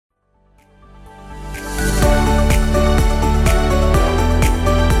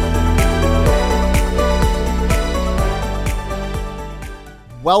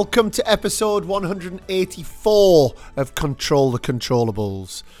Welcome to episode 184 of Control the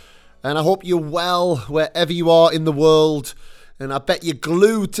Controllables. And I hope you're well wherever you are in the world. And I bet you're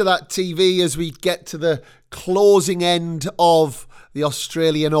glued to that TV as we get to the closing end of the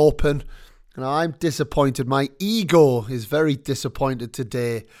Australian Open. And I'm disappointed. My ego is very disappointed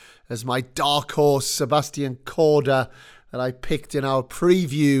today as my dark horse, Sebastian Korda, that I picked in our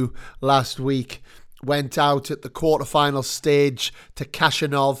preview last week, went out at the quarterfinal stage to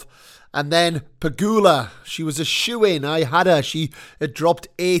Kashanov. And then Pegula, she was a shoo-in. I had her. She had dropped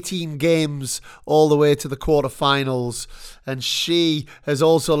 18 games all the way to the quarterfinals. And she has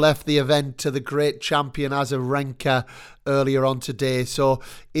also left the event to the great champion Azarenka earlier on today. So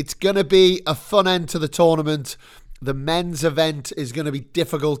it's going to be a fun end to the tournament. The men's event is going to be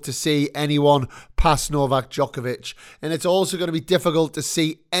difficult to see anyone past Novak Djokovic. And it's also going to be difficult to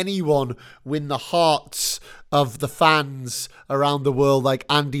see anyone win the hearts of the fans around the world like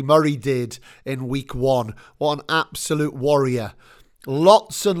Andy Murray did in week one. What an absolute warrior.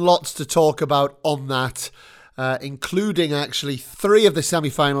 Lots and lots to talk about on that, including actually 3 of the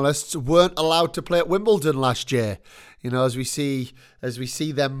semi-finalists weren't allowed to play at Wimbledon last year. You know, as we see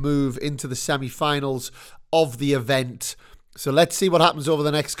them move into the semi-finals of the event. So let's see what happens over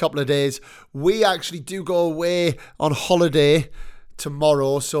the next couple of days. We actually do go away on holiday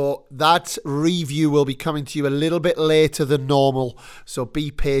tomorrow, so that review will be coming to you a little bit later than normal. So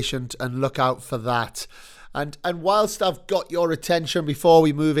be patient and look out for that. And whilst I've got your attention before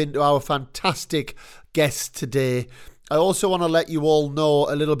we move into our fantastic guest today, I also want to let you all know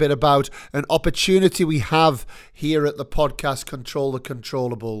a little bit about an opportunity we have here at the podcast Control the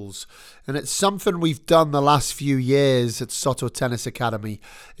Controllables. And it's something we've done the last few years at Soto Tennis Academy,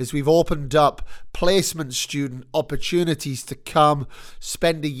 is we've opened up placement student opportunities to come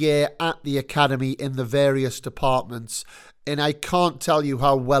spend a year at the academy in the various departments. And I can't tell you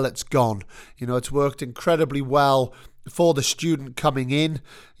how well it's gone. You know, it's worked incredibly well for the student coming in,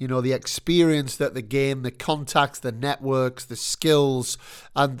 you know, the experience that the game, the contacts, the networks, the skills,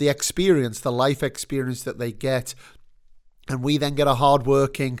 and the experience, the life experience that they get. And we then get a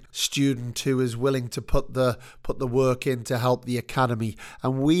hard-working student who is willing to put the work in to help the academy.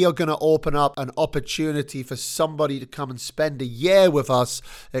 And we are going to open up an opportunity for somebody to come and spend a year with us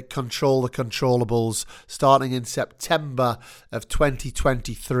at Control the Controllables, starting in September of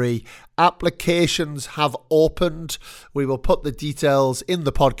 2023. Applications have opened. We will put the details in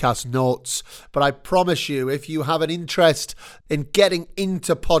the podcast notes. But I promise you, if you have an interest in getting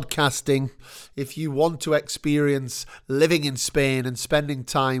into podcasting, if you want to experience living in Spain and spending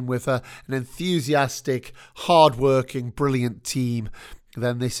time with an enthusiastic, hard-working, brilliant team,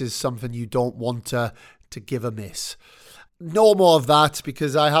 then this is something you don't want to give a miss. No more of that,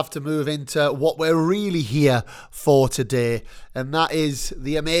 because I have to move into what we're really here for today. And that is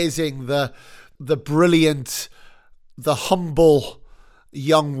the amazing, the brilliant, the humble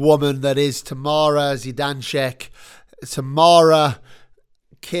young woman that is Tamara Zidansek. Tamara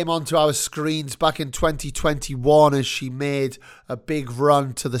came onto our screens back in 2021 as she made a big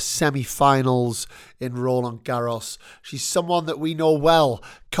run to the semi-finals in Roland Garros. She's someone that we know well.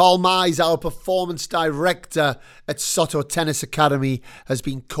 Carl Mize, our performance director at Soto Tennis Academy, has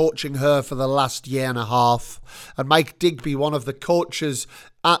been coaching her for the last year and a half. And Mike Digby, one of the coaches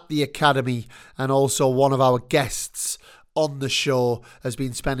at the academy and also one of our guests on the show, has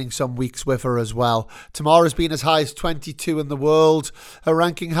been spending some weeks with her as well. Tamara's been as high as 22 in the world. Her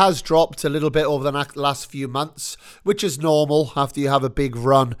ranking has dropped a little bit over the last few months, which is normal after you have a big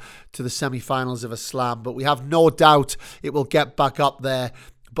run to the semi-finals of a slam. But we have no doubt it will get back up there.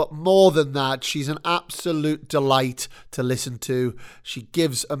 But more than that, she's an absolute delight to listen to. She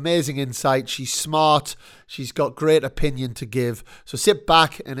gives amazing insight. She's smart. She's got great opinion to give. So sit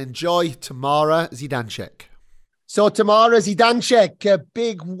back and enjoy Tamara Zidansek. So Tamara Zidansek, a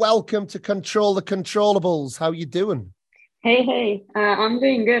big welcome to Control the Controllables. How you doing? Hey. I'm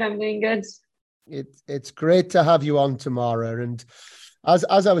doing good. It's great to have you on, Tamara. And as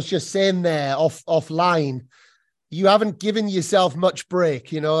I was just saying there offline, you haven't given yourself much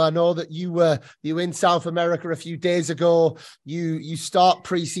break. You know, I know that you were in South America a few days ago. You start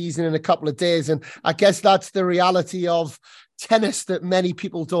preseason in a couple of days, and I guess that's the reality of tennis that many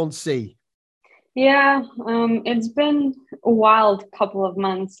people don't see. Yeah, it's been a wild couple of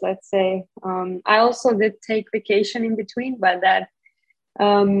months, let's say. I also did take vacation in between, but that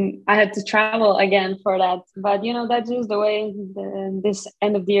I had to travel again for that. But, you know, that's just the way this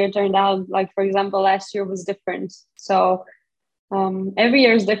end of the year turned out. Like, for example, last year was different. So every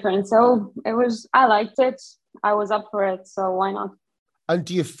year is different. So I liked it. I was up for it. So why not? And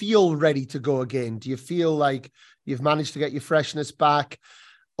do you feel ready to go again? Do you feel like you've managed to get your freshness back?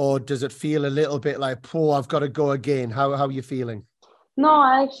 or does it feel a little bit like, oh, I've got to go again? How are you feeling? No,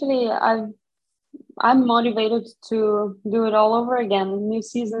 I'm motivated to do it all over again. New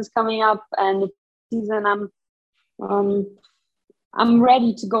season's coming up, and the season um I'm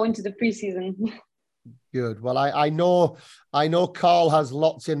ready to go into the preseason. Good. Well, I know Carl has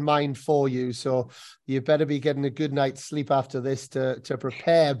lots in mind for you, so you better be getting a good night's sleep after this to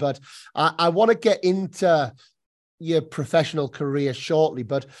prepare. But I want to get into your professional career shortly.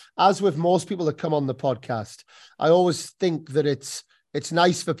 But as with most people that come on the podcast, I always think that it's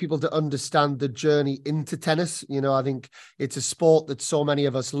nice for people to understand the journey into tennis. You know, I think it's a sport that so many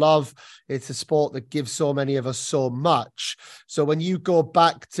of us love. It's a sport that gives so many of us so much. So when you go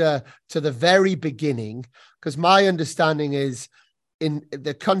back to the very beginning, because my understanding is in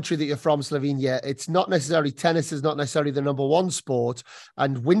the country that you're from, Slovenia, it's not necessarily tennis is not necessarily the number one sport,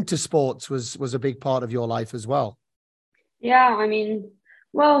 and winter sports was a big part of your life as well. Yeah, I mean,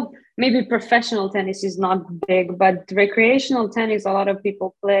 well, maybe professional tennis is not big, but recreational tennis, a lot of people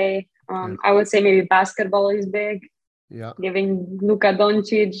play. Okay. I would say maybe basketball is big, Yeah. giving Luka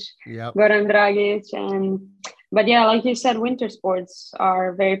Doncic, Yeah. Goran Dragic, but yeah, like you said, winter sports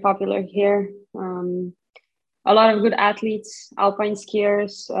are very popular here. A lot of good athletes, alpine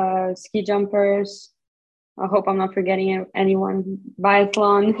skiers, ski jumpers. I hope I'm not forgetting anyone.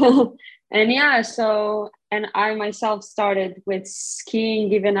 Biathlon. And yeah, and I myself started with skiing,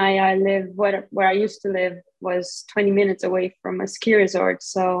 given I live where I used to live was 20 minutes away from a ski resort.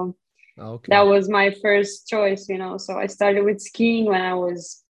 So Okay. that was my first choice, you know. So I started with skiing when I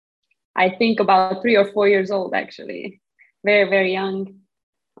was, I think, about 3 or 4 years old, actually, very, very young.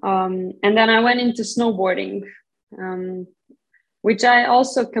 And then I went into snowboarding, um, which I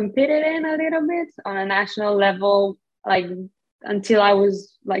also competed in a little bit on a national level, like until I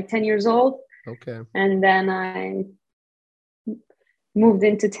was like 10 years old. Okay. And then I moved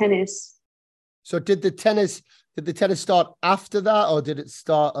into tennis. So did the tennis start after that, or did it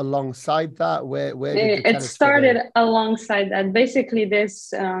start alongside that? Where did the It tennis fit in? started alongside that. Basically,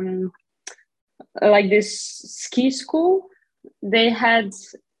 this like this ski school, they had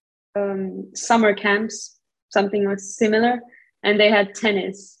summer camps, something was similar, and they had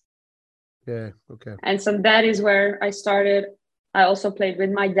tennis. Yeah. Okay. And so that is where I started. I also played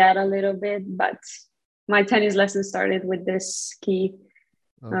with my dad a little bit, but my tennis lesson started with this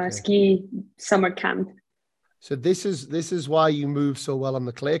Okay. ski summer camp. So this is why you move so well on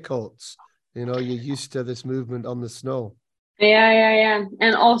the clay courts. You know, you're used to this movement on the snow. Yeah.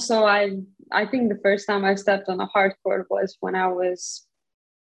 And also, I think the first time I stepped on a hard court was when I was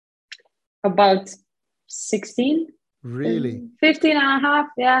about 16, Really? 15 and a half.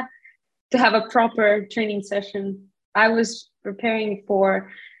 Yeah, to have a proper training session. I was preparing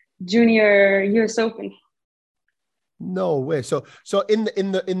for junior US Open. No way. So in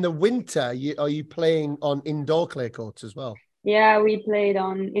the winter, are you playing on indoor clay courts as well? Yeah, we played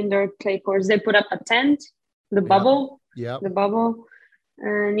on indoor clay courts. They put up a tent, the Yeah. bubble, Yeah. the bubble.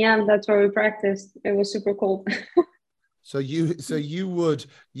 And yeah, that's where we practiced. It was super cold. So you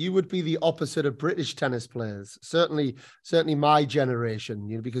would be the opposite of British tennis players. Certainly my generation,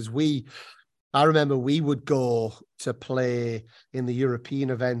 you know, because I remember we would go to play in the European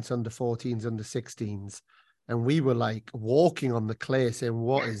events under 14s, under 16s, and we were like walking on the clay saying,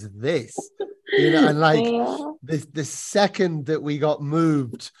 what is this? You know, and like Yeah. the second that we got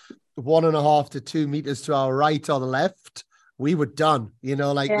moved 1.5 to 2 meters to our right or the left, we were done. You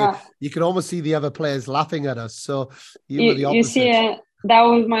know, like Yeah. you could almost see the other players laughing at us. So you were the You see, opposite. that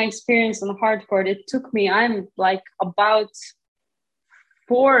was my experience on the hard court. It took me, I'm like about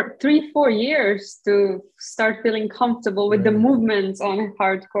 4 years to start feeling comfortable with the Really? movements on a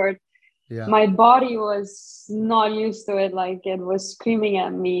hard court. Yeah. My body was not used to it. Like it was screaming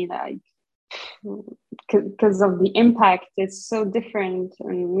at me, like because of the impact. It's so different,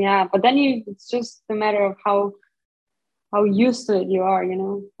 and yeah. But then it's just a matter of how used to it you are. You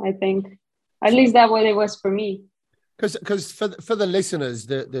know, I think at least that what it was for me. Because for the listeners,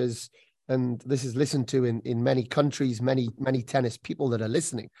 there's, and this is listened to in many countries, many tennis people that are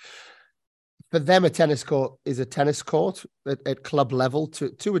listening. For them, a tennis court is a tennis court at club level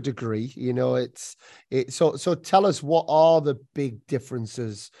to a degree. You know, so tell us, what are the big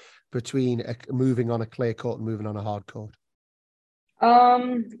differences between moving on a clay court and moving on a hard court?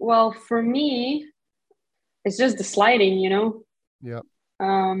 Well, for me, it's just the sliding, you know. Yeah.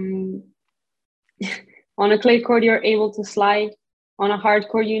 On a clay court, you're able to slide. On a hard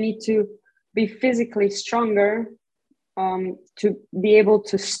court, you need to be physically stronger to be able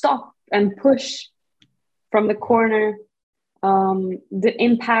to stop and push from the corner. The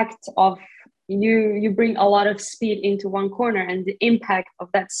impact of you bring a lot of speed into one corner, and the impact of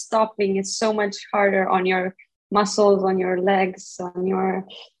that stopping is so much harder on your muscles, on your legs, on your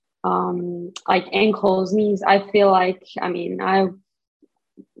like ankles, knees. I feel like, I mean,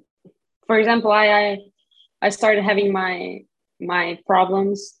 for example, I started having my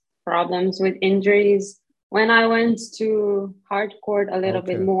problems with injuries when I went to hardcore a little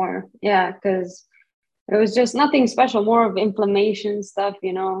bit Okay. more. Yeah, because it was just nothing special, more of inflammation stuff,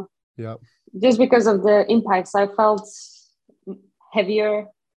 you know. Yeah. Just because of the impacts, I felt heavier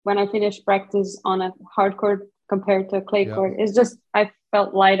when I finished practice on a hard court compared to a clay Yeah. court. It's just I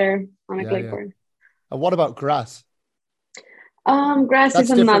felt lighter on a Yeah. clay Yeah. court. And what about grass? Grass is That's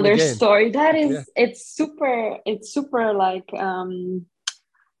different another again. story. That Yeah. is, it's super like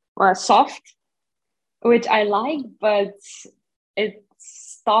well, soft, which I like, but it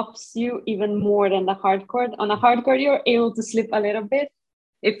stops you even more than the hard court. On a hard court, you're able to slip a little bit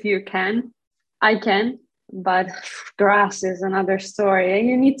if you can. I can, but grass is another story, and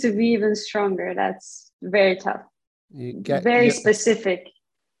you need to be even stronger. That's very tough, You get very your specific.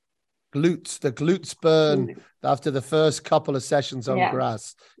 the glutes burn after the first couple of sessions on Yeah,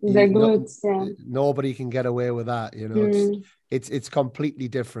 grass. the glutes. Yeah. Nobody can get away with that. You know, Mm. it's completely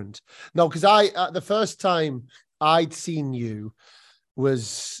different. No, because the first time I'd seen you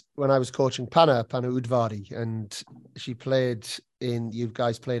was when I was coaching Pana Udvari, and you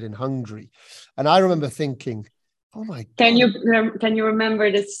guys played in Hungary. And I remember thinking, oh my Can God. you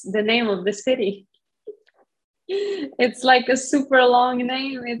remember the name of the city? It's like a super long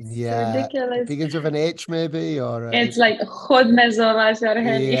name. It's Yeah. It ridiculous. begins with an H maybe, or It's like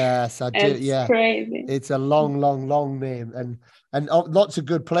Chodmezova. yes, I do. It's Yeah. crazy. It's a long name, and lots of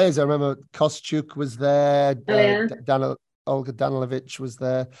good players. I remember Kostyuk was there, Oh, yeah. Olga Danilovic was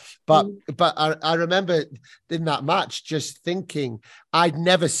there, but I remember in that match just thinking I'd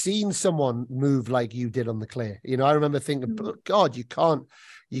never seen someone move like you did on the clay. You know, I remember thinking, oh, God, you can't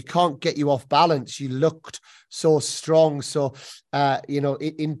get you off balance. You looked so strong, so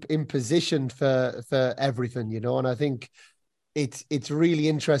in position for everything. You know, and I think it's really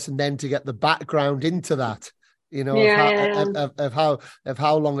interesting then to get the background into that, you know, of how Yeah. of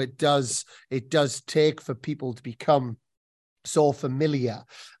how long it does take for people to become so familiar.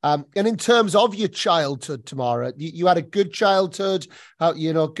 And in terms of your childhood, Tamara, you had a good childhood,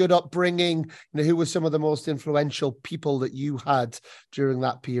 good upbringing. Who were some of the most influential people that you had during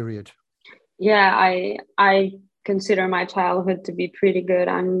that period? Yeah, I consider my childhood to be pretty good.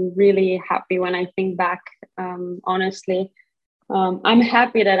 I'm really happy when I think back, honestly. I'm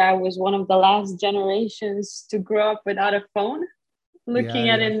happy that I was one of the last generations to grow up without a phone. Looking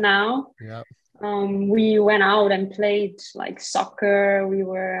at it now, we went out and played like soccer. We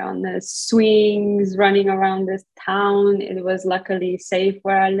were on the swings, running around this town. It was luckily safe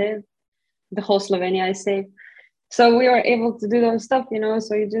where I live. The whole Slovenia is safe. So we were able to do those stuff,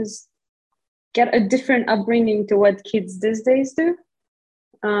 so you just get a different upbringing to what kids these days do,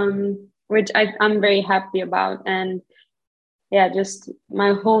 which I'm very happy about. And yeah, just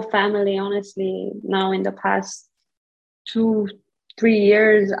my whole family, honestly, now in the past 2-3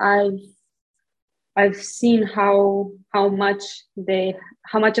 years, I've seen how much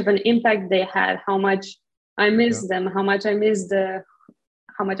of an impact they had, how much I miss them, how much I miss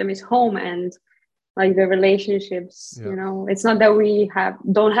home, and like the relationships. It's not that we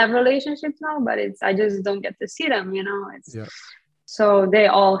don't have relationships now, but I just don't get to see them. So they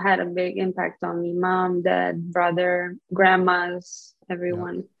all had a big impact on me: mom, dad, brother, grandmas,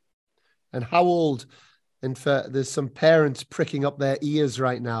 everyone. And how old? In fact, there's some parents pricking up their ears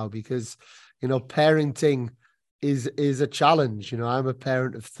right now because parenting is a challenge. I'm a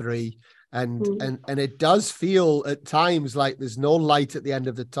parent of 3, and it does feel at times like there's no light at the end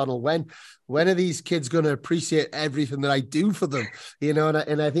of the tunnel. When are these kids going to appreciate everything that I do for them?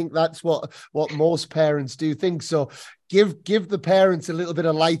 And I think that's what most parents do think. So give the parents a little bit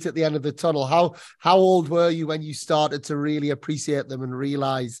of light at the end of the tunnel. How old were you when you started to really appreciate them and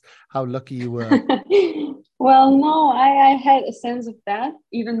realize how lucky you were? Well, no, I had a sense of that,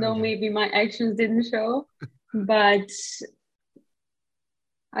 even though maybe my actions didn't show. But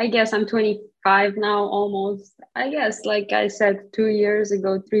I guess I'm 25 now, almost. I guess, like I said, 3 years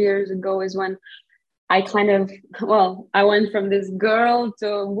ago is when I I went from this girl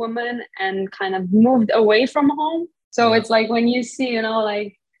to a woman and kind of moved away from home. So it's like when you see,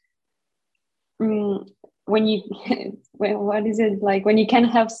 when you, what is it like when you can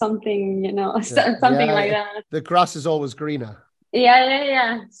have something, something like that. The grass is always greener.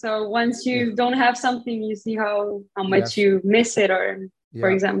 Yeah. So once you don't have something, you see how much you miss it, or for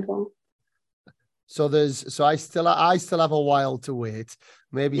example. So I still have a while to wait,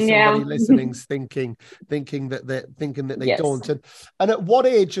 Maybe Yeah. somebody listening's thinking that they Yes. don't. And at what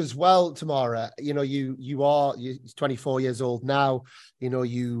age as well, Tamara? You're 24 years old now.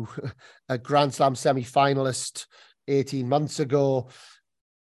 You a Grand Slam semi-finalist 18 months ago.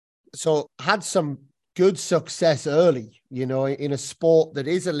 So had some good success early, in a sport that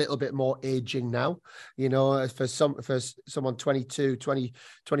is a little bit more aging now, for someone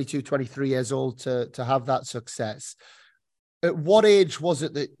 23 years old to have that success. At what age was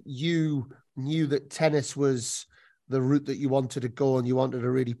it that you knew that tennis was the route that you wanted to go and you wanted to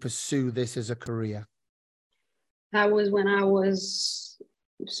really pursue this as a career? That was when I was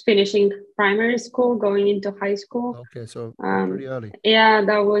finishing primary school, going into high school. Okay, so pretty Um, early. yeah,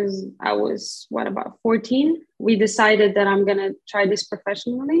 I was what, about 14. We decided that I'm gonna try this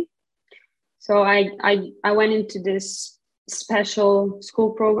professionally. So I went into this special school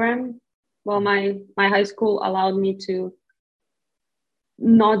program. Well, my high school allowed me to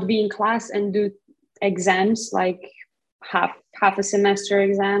not be in class and do exams, like half a semester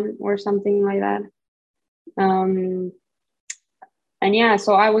exam or something like that. Um, and yeah,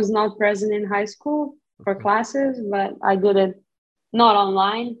 so I was not present in high school for Okay. classes, but I did it not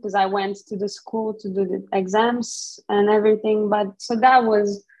online because I went to the school to do the exams and everything. But so that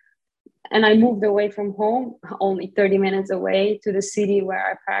was, and I moved away from home, only 30 minutes away, to the city where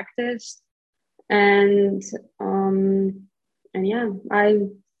I practiced. And um, and yeah, I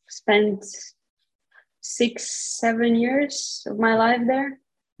spent 6 7 years of my life there.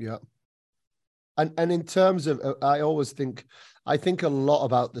 Yeah. And in terms of, I think a lot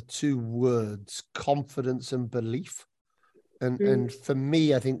about the two words, confidence and belief. And for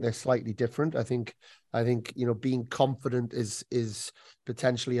me, I think they're slightly different. I think being confident is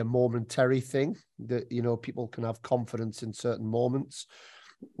potentially a momentary thing that people can have confidence in certain moments,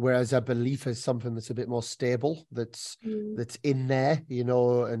 whereas a belief is something that's a bit more stable, that's in there,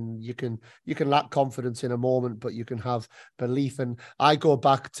 and you can lack confidence in a moment, but you can have belief. And I go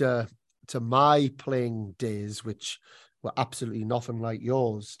back to my playing days, which were absolutely nothing like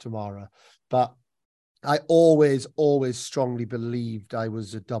yours, Tamara, but I always strongly believed I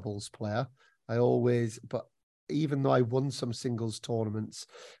was a doubles player. But even though I won some singles tournaments,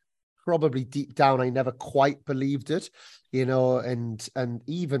 probably deep down, I never quite believed it, and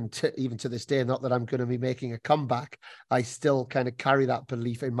even to this day, not that I'm going to be making a comeback, I still kind of carry that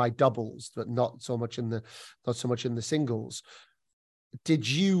belief in my doubles, but not so much in the singles. Did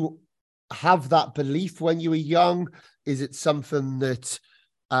you have that belief when you were young? Is it something that,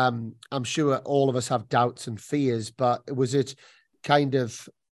 I'm sure all of us have doubts and fears, but was it kind of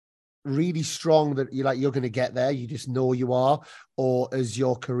really strong that you're going to get there, you just know you are, or has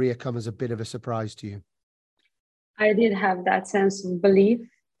your career come as a bit of a surprise to you? I did have that sense of belief,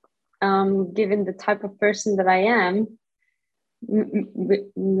 given the type of person that I am.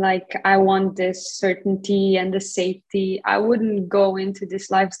 Like, I want this certainty and the safety. I wouldn't go into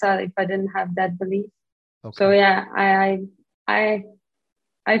this lifestyle if I didn't have that belief. Okay. So yeah, I I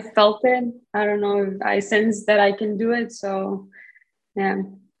felt it. I don't know if I sensed that I can do it. So yeah.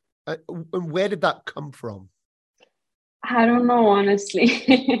 And where did that come from? I don't know,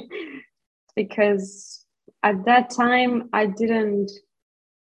 honestly, because at that time I didn't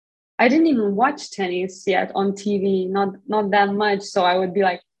even watch tennis yet on TV, not that much. So I would be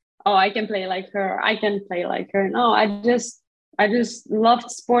like, oh, I can play like her. I can play like her. No, I just loved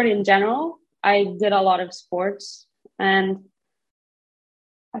sport in general. I did a lot of sports, and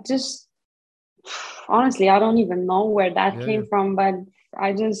I just, honestly, I don't even know where that Yeah. came from, but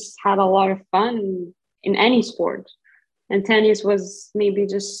I just had a lot of fun in any sport. And tennis was maybe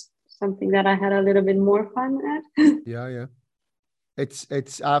just something that I had a little bit more fun at. Yeah.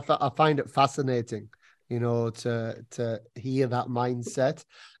 I find it fascinating, to hear that mindset.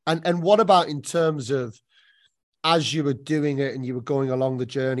 And what about in terms of, as you were doing it and you were going along the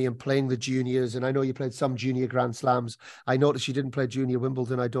journey and playing the juniors, and I know you played some junior Grand Slams. I noticed you didn't play junior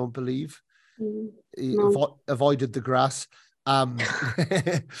Wimbledon, I don't believe. No. Avoided the grass.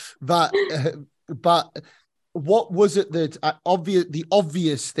 But but what was it that, the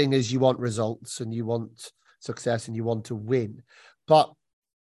obvious thing is you want results and you want success and you want to win. But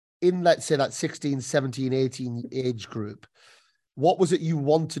in, let's say, that 16, 17, 18 age group, what was it you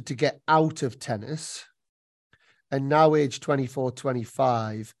wanted to get out of tennis? And now, age 24,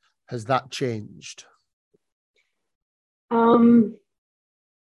 25, has that changed? Um,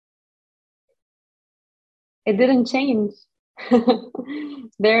 it didn't change.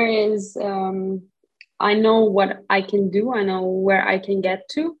 There is, I know what I can do. I know where I can get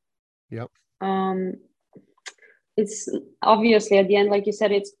to. Yep. Um, it's obviously at the end, like you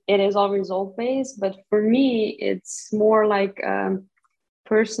said, it is all result based. But for me, it's more like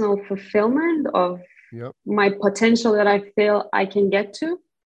personal fulfillment of Yep. my potential that I feel I can get to.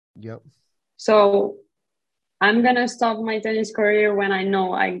 Yep. So I'm gonna stop my tennis career when I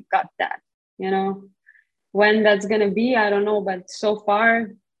know I got that, you know. When that's gonna be, I don't know. But so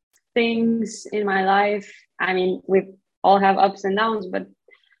far, things in my life, I mean, we all have ups and downs, but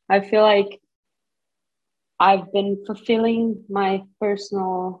I feel like I've been fulfilling my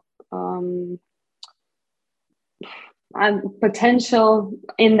personal potential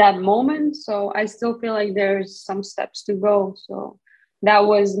in that moment. So I still feel like there's some steps to go. So that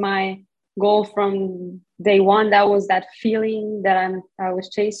was my goal from day one. That was that feeling that I was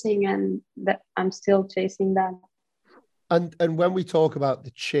chasing, and that I'm still chasing that. And when we talk about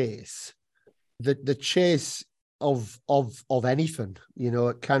the chase, the chase of anything, you know,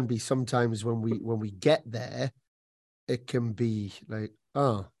 it can be sometimes when we get there, it can be like,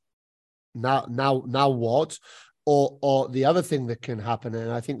 oh, now what? Or the other thing that can happen,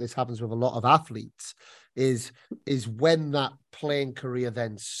 and I think this happens with a lot of athletes, is when that playing career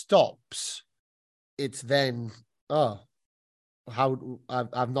then stops, it's then, oh, how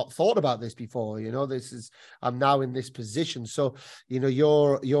I've not thought about this before, you know, I'm now in this position. So, you know,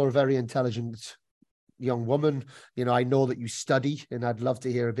 you're a very intelligent young woman. You know, I know that you study, and I'd love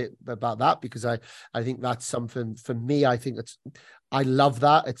to hear a bit about that, because I think that's something for me. I love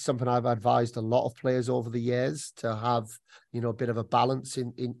that. It's something I've advised a lot of players over the years, to have, you know, a bit of a balance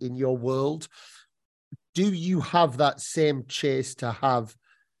in your world. Do you have that same chase to have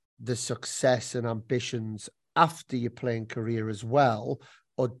the success and ambitions after your playing career as well?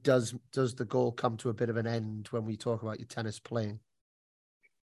 Or does the goal come to a bit of an end when we talk about your tennis playing?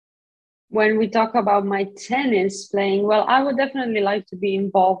 When we talk about my tennis playing, well, I would definitely like to be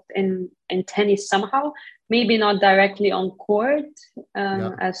involved in tennis somehow. Maybe not directly on court,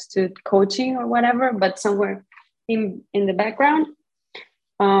 as to coaching or whatever, but somewhere in the background.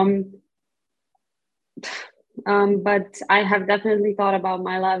 But I have definitely thought about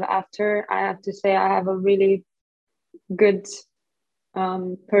my life after. I have to say I have a really good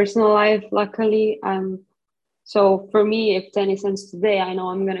personal life, luckily. So for me, if tennis ends today, I know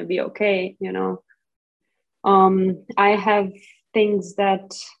I'm gonna be okay, you know. I have things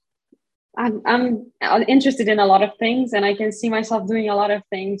that I'm interested in, a lot of things, and I can see myself doing a lot of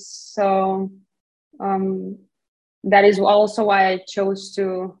things. So that is also why I chose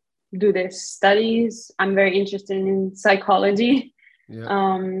to do this studies. I'm very interested in psychology.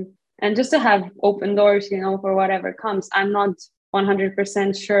 And just to have open doors, you know, for whatever comes. I'm not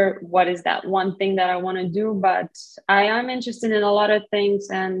 100% sure what is that one thing that I want to do, but I am interested in a lot of things,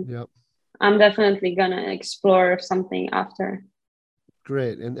 and I'm definitely gonna explore something after.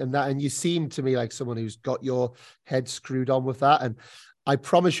 Great. And you seem to me like someone who's got your head screwed on with that. And I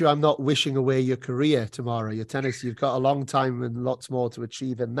promise you, I'm not wishing away your career, Tamara. Your tennis, you've got a long time and lots more to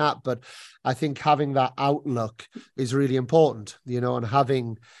achieve in that. But I think having that outlook is really important, you know, and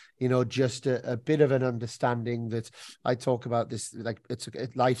having, you know, just a bit of an understanding that I talk about this, like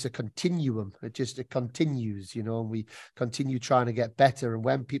life's a continuum. It continues, you know, and we continue trying to get better. And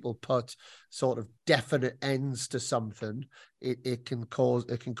when people put sort of definite ends to something, it can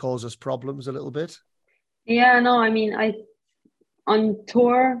cause us problems a little bit. Yeah, no, I mean, on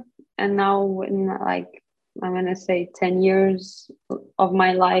tour, and now in, like, I'm gonna say 10 years of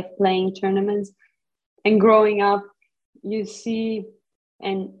my life playing tournaments and growing up, you see,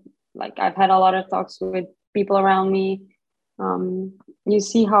 and like I've had a lot of talks with people around me. You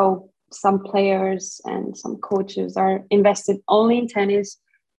see how some players and some coaches are invested only in tennis.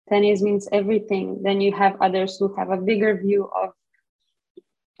 Tennis means everything. Then you have others who have a bigger view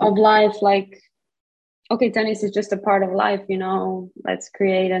of life, like, okay, tennis is just a part of life, you know. Let's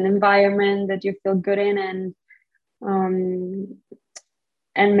create an environment that you feel good in, um,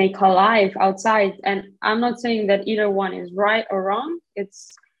 and make a life outside. And I'm not saying that either one is right or wrong.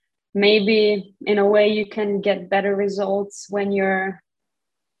 It's maybe in a way you can get better results when you're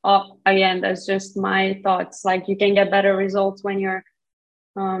up. Again, that's just my thoughts. Like, you can get better results when you're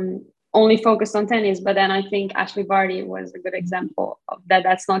only focused on tennis. But then I think Ashley Barty was a good example of that.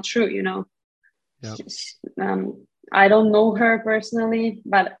 That's not true, you know. I don't know her personally,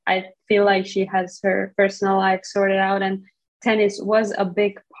 but I feel like she has her personal life sorted out, and tennis was a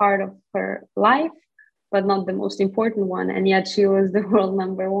big part of her life, but not the most important one. And yet she was the world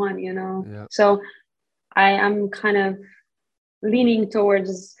number one, you know. So I am kind of leaning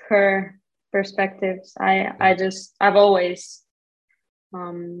towards her perspectives. I've always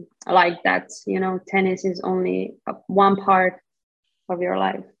liked that, you know, tennis is only one part of your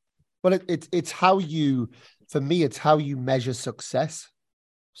life. Well, it's how you, for me, it's how you measure success.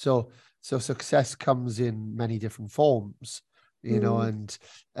 So success comes in many different forms. you know, and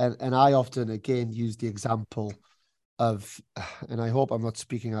I often again use the example of, and I hope I'm not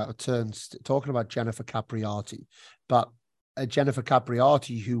speaking out of turn, talking about Jennifer Capriati, but a Jennifer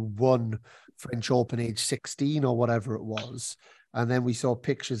Capriati who won French Open age 16 or whatever it was. And then we saw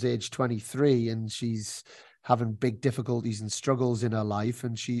pictures age 23 and she's having big difficulties and struggles in her life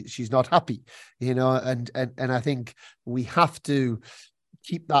and she's not happy, you know, and I think we have to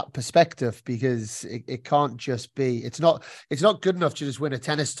keep that perspective because it can't just be, it's not good enough to just win a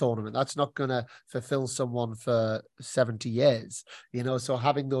tennis tournament. That's not going to fulfill someone for 70 years, you know, so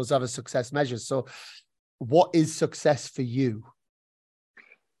having those other success measures. So what is success for you?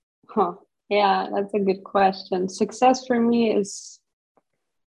 Huh. Yeah, that's a good question. Success for me is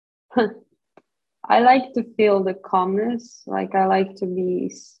I like to feel the calmness, like I like to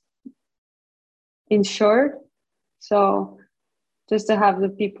be insured. So just to have the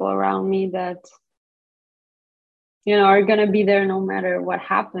people around me that, you know, are going to be there no matter what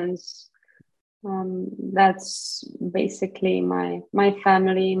happens. That's basically my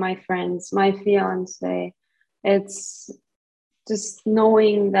family, my friends, my fiance. It's just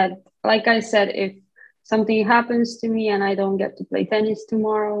knowing that, like I said, if something happens to me and I don't get to play tennis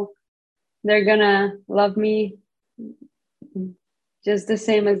tomorrow, they're gonna love me just the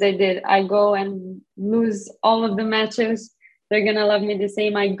same as they did. I go and lose all of the matches, they're gonna love me the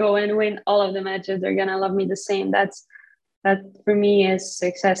same. I go and win all of the matches, they're gonna love me the same. That for me is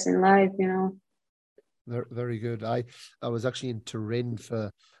success in life, you know. Very good. I was actually in Turin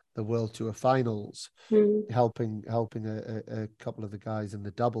for the World Tour Finals, helping a couple of the guys in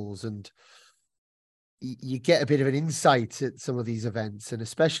the doubles, and you get a bit of an insight at some of these events, and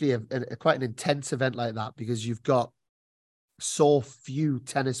especially quite an intense event like that, because you've got so few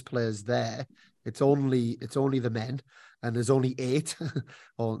tennis players there. It's only the men, and there's only 8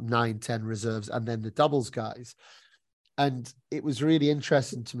 or 9, 10 reserves, and then the doubles guys. And it was really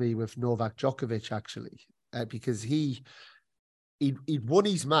interesting to me with Novak Djokovic, actually, because he'd won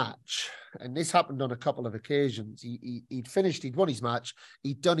his match, and this happened on a couple of occasions. He'd won his match,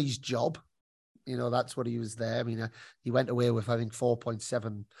 he'd done his job. You know, that's what he was there. I mean, he went away with, I think,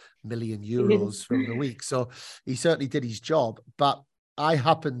 4.7 million euros from the week. So he certainly did his job. But I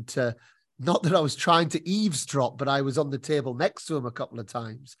happened to, not that I was trying to eavesdrop, but I was on the table next to him a couple of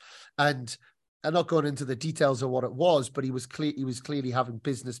times. And I'm not going into the details of what it was, but he was clearly having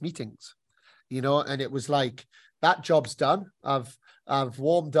business meetings, you know, and it was like, that job's done. I've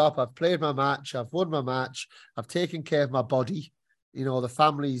warmed up, I've played my match, I've won my match, I've taken care of my body. You know, the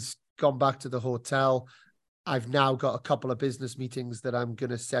family's gone back to the hotel. I've now got a couple of business meetings that I'm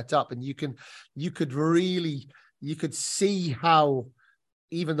going to set up. And you could see how,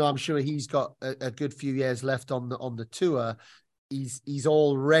 even though I'm sure he's got a good few years left on the tour, he's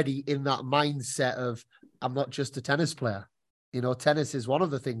already in that mindset of, I'm not just a tennis player. You know, tennis is one of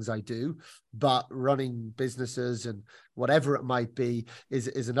the things I do, but running businesses and whatever it might be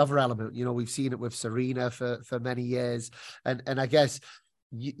is another element. You know, we've seen it with Serena for many years. And I guess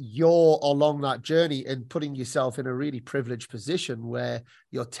you're along that journey and putting yourself in a really privileged position where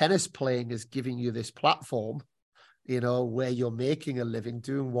your tennis playing is giving you this platform, you know, where you're making a living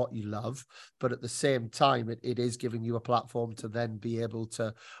doing what you love, but at the same time, it is giving you a platform to then be able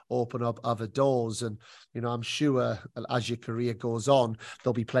to open up other doors. And, you know, I'm sure as your career goes on,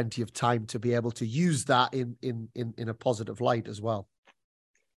 there'll be plenty of time to be able to use that in a positive light as well.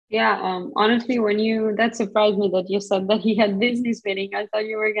 Yeah, honestly, that surprised me that you said that he had business meeting. I thought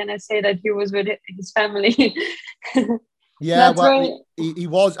you were gonna say that he was with his family. Yeah, That's well, right. he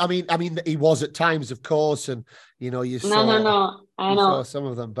was. I mean, he was at times, of course, and you know, No. I you saw know, some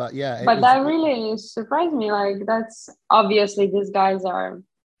of them, but yeah, it but was. that really surprised me. Like, that's obviously these guys are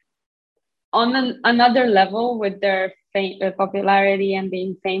on another level with their popularity and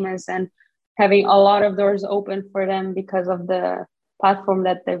being famous and having a lot of doors open for them because of the platform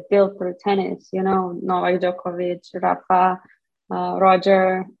that they've built through tennis. You know, Novak Djokovic, Rafa,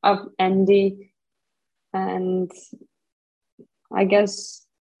 Roger, Andy, and I guess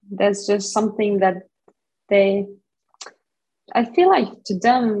that's just something that they. I feel like to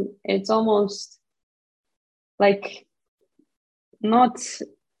them it's almost like not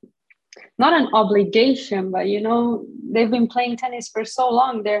an obligation, but you know, they've been playing tennis for so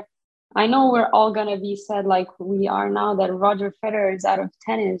long. I know we're all gonna be sad like we are now that Roger Federer is out of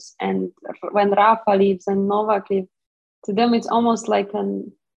tennis, and when Rafa leaves and Novak leaves, to them it's almost like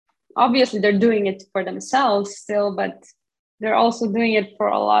obviously they're doing it for themselves still, but they're also doing it for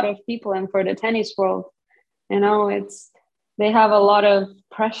a lot of people and for the tennis world. You know, they have a lot of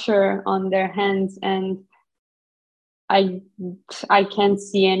pressure on their hands, and I I can't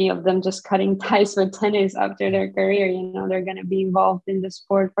see any of them just cutting ties with tennis after their career. They're going to be involved in the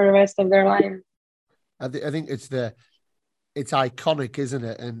sport for the rest of their life. I think it's iconic, isn't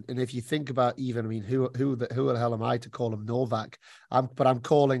it? And if you think about even, I mean, who the hell am I to call him Novak? But I'm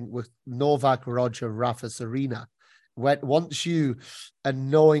calling with Novak, Roger, Rafa, Serena. Once you are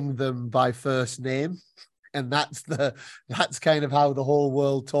knowing them by first name, and that's kind of how the whole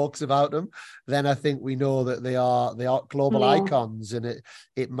world talks about them, then I think we know that they are global icons. And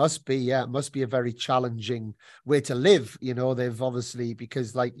it must be a very challenging way to live. They've obviously,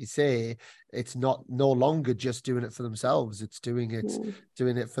 because like you say, it's no longer just doing it for themselves. It's doing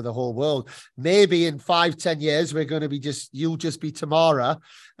it for the whole world. Maybe in 5-10 years, we're going to be you'll just be Tamara,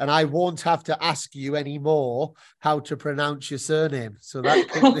 and I won't have to ask you anymore how to pronounce your surname. So that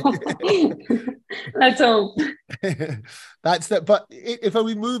could let's hope. That's that. But if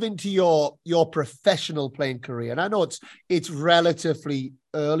we move into your professional playing career, and I know it's relatively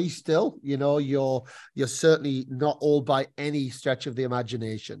early still, you're certainly not old by any stretch of the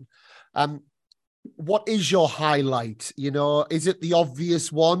imagination. What is your highlight? Is it the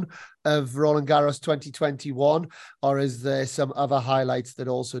obvious one of Roland Garros 2021, or is there some other highlights that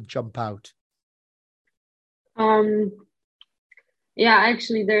also jump out? Yeah,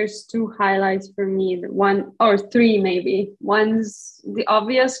 actually, there's two highlights for me. One or three, maybe. One's the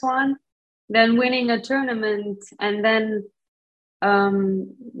obvious one, then winning a tournament, and then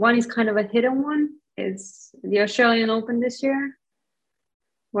one is kind of a hidden one. It's the Australian Open this year,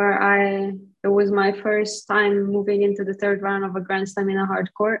 where it was my first time moving into the third round of a Grand Slam on a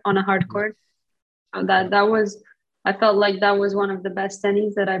hard court. So that was, I felt like that was one of the best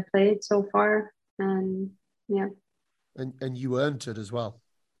tennis that I played so far, and yeah. And you earned it as well.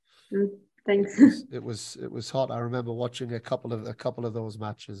 Thanks. It was hot. I remember watching a couple of those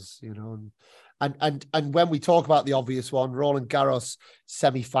matches, and when we talk about the obvious one, Roland Garros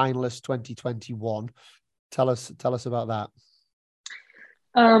semi-finalist 2021, tell us about that.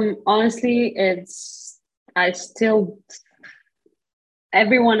 Honestly,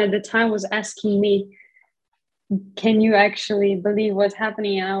 everyone at the time was asking me, can you actually believe what's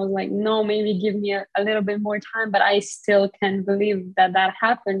happening? And I was like, no, maybe give me a little bit more time, but I still can't believe that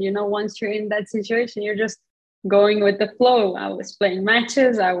happened. Once you're in that situation, you're just going with the flow. I was playing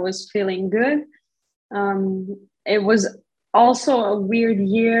matches. I was feeling good. It was also a weird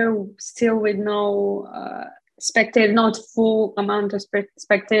year, still with no not full amount of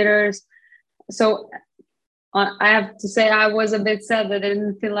spectators. So I have to say I was a bit sad that it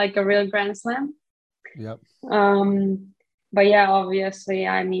didn't feel like a real Grand Slam. Yep. But yeah, obviously,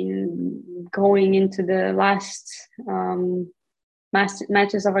 I mean, going into the last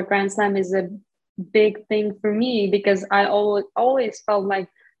matches of a Grand Slam is a big thing for me, because I always felt like,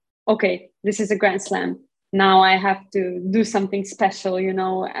 okay, this is a Grand Slam. Now I have to do something special,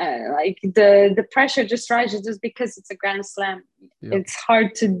 like the pressure just rises just because it's a Grand Slam. Yep. It's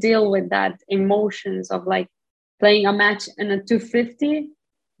hard to deal with that emotions of like playing a match in a 250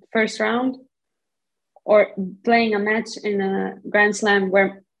 first round, or playing a match in a Grand Slam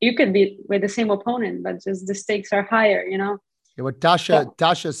where you could be with the same opponent, but just the stakes are higher, Yeah, well,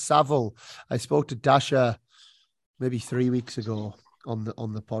 Dasha Saville, I spoke to Dasha maybe 3 weeks ago on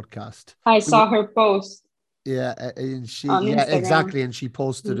the podcast. I saw her post. Yeah, and exactly, and she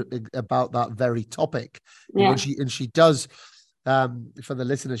posted about that very topic. Yeah, and she does. For the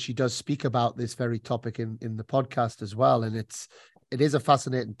listeners, she does speak about this very topic in the podcast as well, and it is a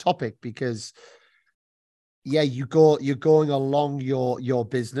fascinating topic because, yeah, you're going along your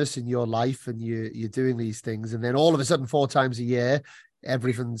business and your life, and you're doing these things, and then all of a sudden 4 times a year,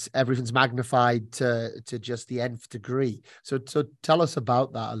 everything's magnified to just the nth degree. So tell us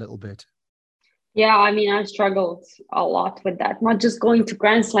about that a little bit. Yeah, I mean, I struggled a lot with that. Not just going to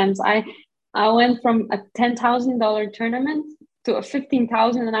Grand Slams. I went from a $10,000 tournament to a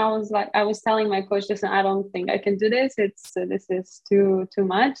 15,000, and I was telling my coach, listen, I don't think I can do this. This is too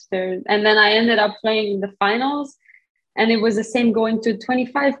much. And then I ended up playing the finals, and it was the same going to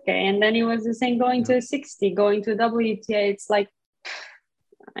 25K, and then it was the same going to 60, going to WTA. It's like,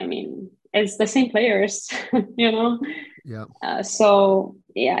 I mean, it's the same players, Yeah. So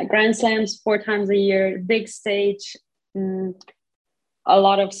yeah, Grand Slams 4 times a year, big stage, a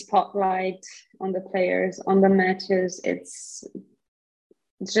lot of spotlight on the players, on the matches. It's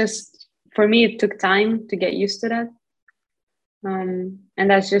just, for me, it took time to get used to that. And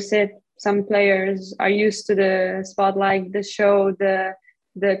that's just it. Some players are used to the spotlight, the show, the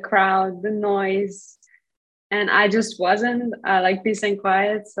crowd, the noise. And I just wasn't. I like peace and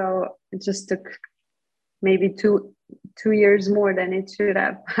quiet. So it just took maybe two years more than it should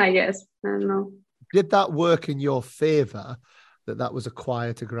have, I guess. I don't know. Did that work in your favor, that was a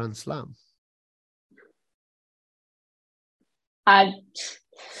quieter Grand Slam? I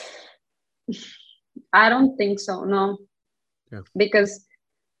I don't think so, no. Yeah. Because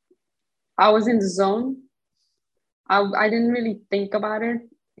I was in the zone. I didn't really think about it.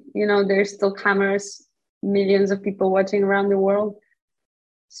 There's still cameras, millions of people watching around the world.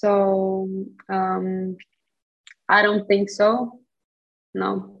 So I don't think so.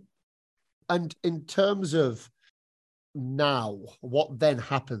 No. And in terms of now, what then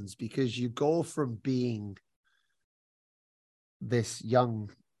happens? Because you go from being this young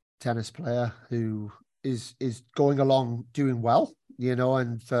tennis player who is going along doing well,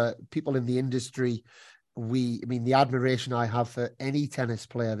 and for people in the industry, the admiration I have for any tennis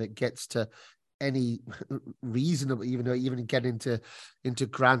player that gets to any reasonable, even get into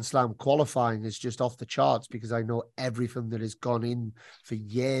Grand Slam qualifying is just off the charts, because I know everything that has gone in for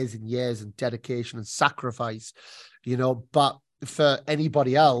years and years and dedication and sacrifice, but for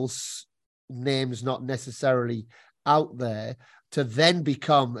anybody else, names not necessarily out there, to then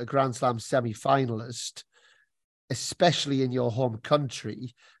become a Grand Slam semi-finalist, especially in your home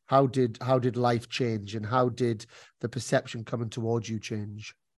country, how did life change, and how did the perception coming towards you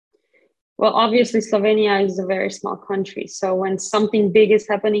change? Well, obviously, Slovenia is a very small country. So when something big is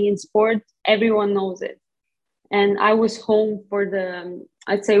happening in sport, everyone knows it. And I was home for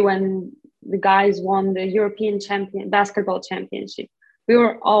I'd say when the guys won the European basketball championship. We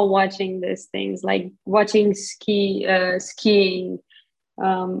were all watching these things, like watching skiing,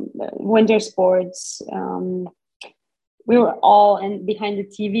 winter sports. We were all behind the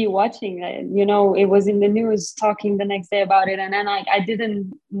TV watching it. It was in the news, talking the next day about it. And then I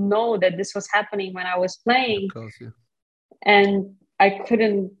didn't know that this was happening when I was playing. Of course, yeah. And I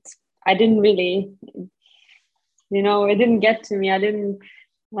didn't really, it didn't get to me. I didn't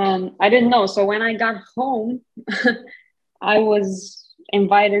know. So when I got home, I was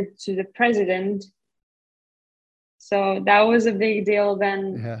invited to the president. So that was a big deal.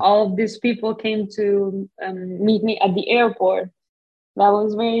 Then all of these people came to meet me at the airport. That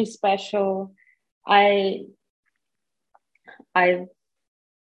was very special. So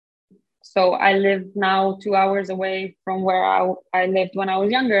I live now 2 hours away from where I lived when I was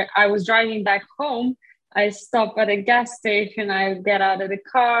younger. I was driving back home. I stop at a gas station. I get out of the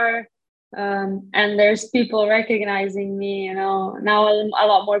car, and there's people recognizing me. Now a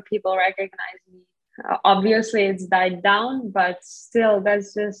lot more people recognize me. Obviously, it's died down, but still,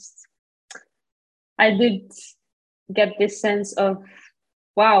 I did get this sense of,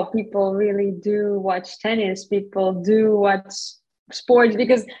 wow, people really do watch tennis. People do watch sports,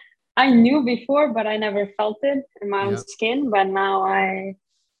 because I knew before, but I never felt it in my own skin. But now I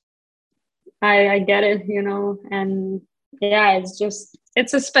get it, and yeah,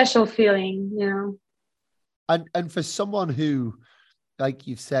 it's a special feeling. And for someone who, like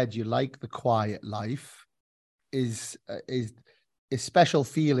you've said, you like the quiet life, is a special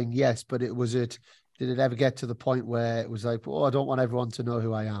feeling, yes, but did it ever get to the point where it was like, oh, I don't want everyone to know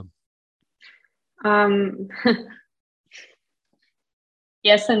who I am?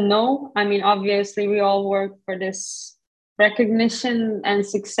 Yes and no. Obviously, we all work for this recognition and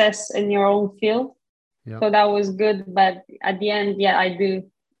success in your own field. Yeah. So that was good. But at the end, yeah, I do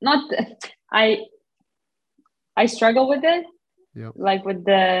not, I struggle with it, like with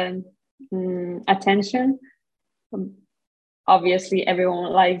the attention. Obviously,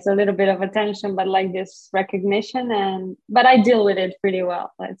 everyone likes a little bit of attention, but like this recognition, but I deal with it pretty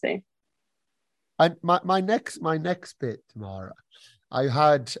well, let's say. And my next bit, Tamara, I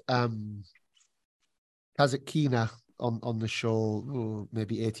had Kazakina on the show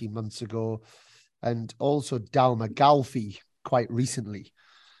maybe 18 months ago, and also Dalma Galfi quite recently.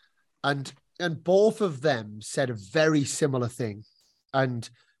 And both of them said a very similar thing. And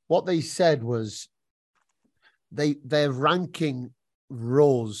what they said was their ranking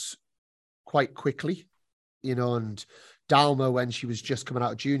rose quite quickly, and Dalma, when she was just coming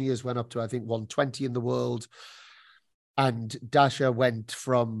out of juniors, went up to, I think, 120 in the world. And Dasha went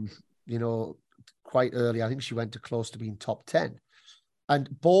from, quite early, I think she went to close to being top 10.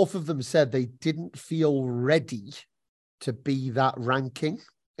 And both of them said they didn't feel ready to be that ranking.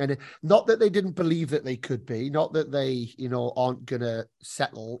 And not that they didn't believe that they could be, not that they, aren't going to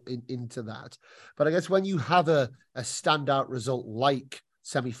settle into that. But I guess when you have a standout result like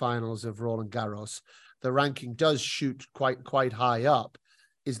semifinals of Roland Garros, the ranking does shoot quite high up.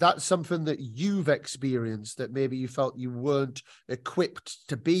 Is that something that you've experienced, that maybe you felt you weren't equipped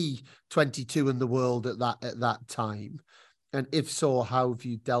to be 22 in the world at that time? And if so, how have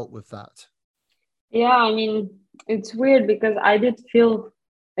you dealt with that? Yeah, it's weird, because I did feel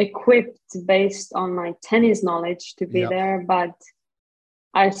equipped based on my tennis knowledge to be Yep. there, but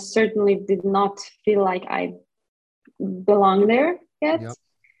I certainly did not feel like I belong there yet. Yep.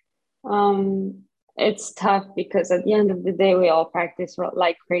 It's tough because at the end of the day, we all practice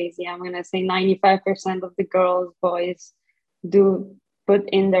like crazy. I'm going to say 95% of the girls, boys do put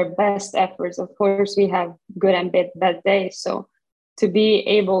in their best efforts. Of course, we have good and bad days. So to be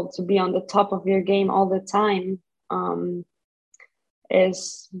able to be on the top of your game all the time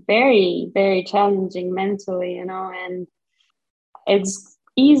is very, very challenging mentally, and it's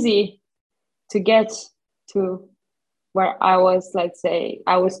easy to get to where I was, let's say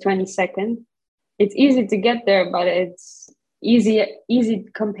I was 22nd. It's easy to get there, but it's easy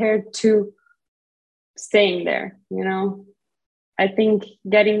compared to staying there, I think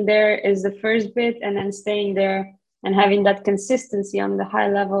getting there is the first bit, and then staying there and having that consistency on the high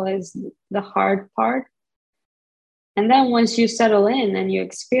level is the hard part. And then once you settle in and you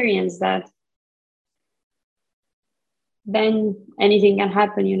experience that, then anything can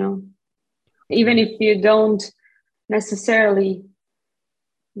happen, even if you don't necessarily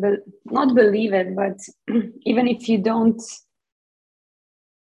not believe it, but even if you don't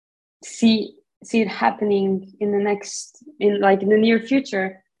see it happening in the near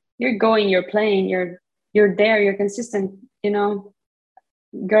future, you're playing, you're there, you're consistent,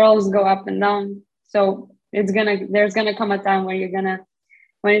 girls go up and down. So there's gonna come a time when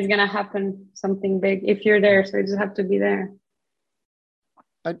it's gonna happen something big if you're there. So you just have to be there.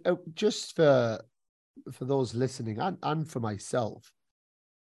 And just for those listening and for myself,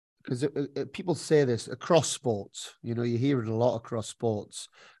 because people say this across sports, you hear it a lot across sports,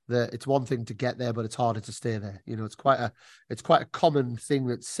 that it's one thing to get there, but it's harder to stay there. It's quite a common thing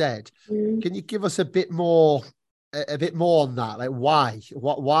that's said. Can you give us a bit more on that? Like why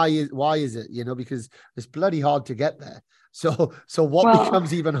is it, because it's bloody hard to get there. So what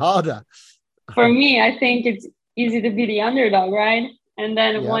becomes even harder? For me, I think it's easy to be the underdog, right? And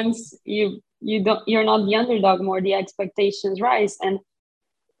then once you're not the underdog more, the expectations rise. And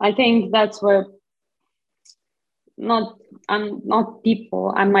I think that's where I'm not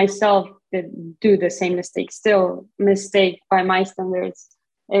people, I myself did do the same mistake, still mistake by my standards,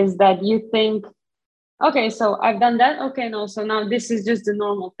 is that you think, okay, so I've done that. Okay, no, so now this is just the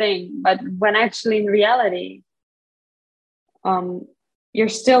normal thing. But when actually in reality, you're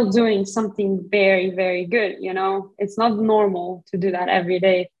still doing something very, very good. It's not normal to do that every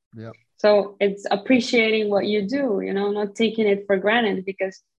day. Yeah. So it's appreciating what you do, not taking it for granted,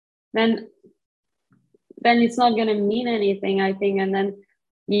 because then it's not going to mean anything, I think. And then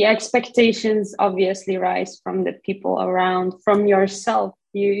the expectations obviously rise from the people around, from yourself.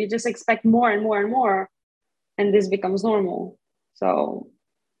 You just expect more and more and more, and this becomes normal. So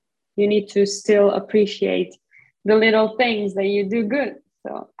you need to still appreciate the little things that you do good.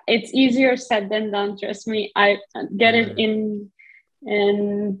 So it's easier said than done. Trust me. I get it in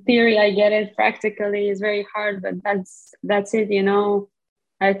theory. I get it practically. It's very hard, but that's it.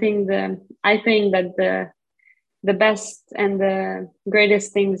 I think that the best and the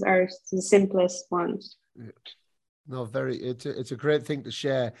greatest things are the simplest ones. No, it's a great thing to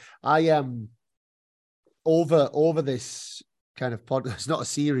share. I am over this kind of podcast. It's not a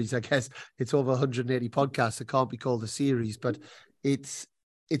series, I guess. It's over 180 podcasts. It can't be called a series, but it's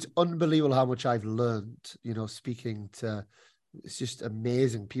unbelievable how much I've learned, speaking to, it's just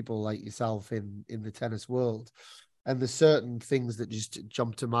amazing people like yourself in the tennis world. And there's certain things that just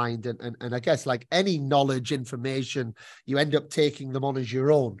jump to mind. And I guess like any knowledge, information, you end up taking them on as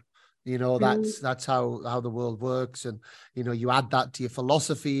your own. That's how the world works. And, you add that to your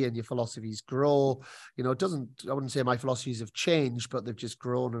philosophy, and your philosophies grow. I wouldn't say my philosophies have changed, but they've just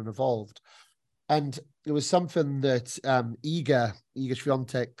grown and evolved. And it was something that Iga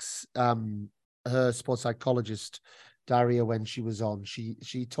Swiatek's, her sports psychologist, Daria, when she was on,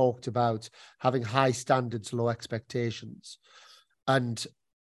 she talked about having high standards, low expectations. And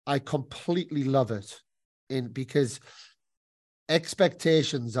I completely love it because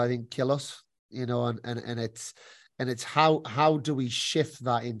expectations, I think, kill us, and it's how do we shift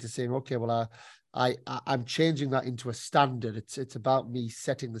that into saying, okay, well, I'm changing that into a standard. It's about me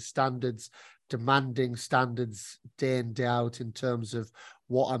setting the standards, demanding standards day in, day out in terms of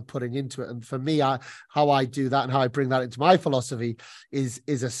what I'm putting into it. And for me, how I do that and how I bring that into my philosophy is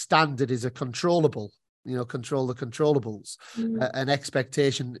a standard, is a controllable. Control the controllables. An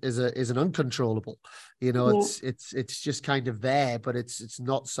expectation is an uncontrollable. It's just kind of there, but it's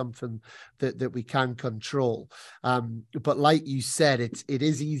not something that we can control. But like you said, it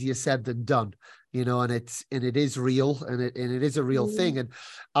is easier said than done. And it is real, and it is a real thing. And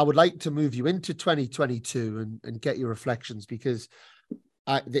I would like to move you into 2022 and get your reflections, because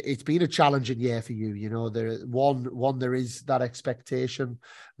it's been a challenging year for you. You know, there is that expectation.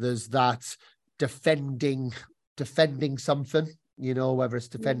 There's that defending something. You know, whether it's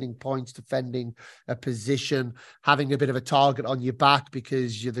defending points, defending a position, having a bit of a target on your back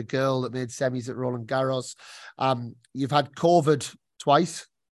because you're the girl that made semis at Roland Garros. You've had COVID twice.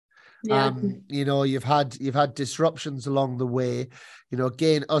 Yeah. You know, you've had disruptions along the way. You know,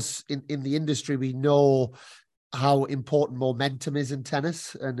 again, us in the industry, we know how important momentum is in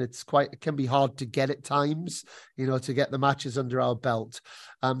tennis, and it can be hard to get at times, you know, to get the matches under our belt.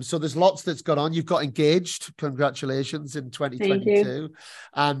 So there's lots that's gone on. You've got engaged. Congratulations in 2022.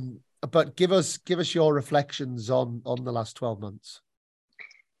 But give us your reflections on the last 12 months.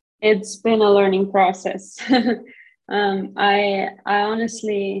 It's been a learning process. I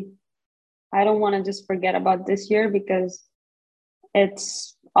honestly, I don't want to just forget about this year because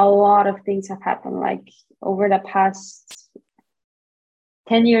it's a lot of things have happened. Like over the past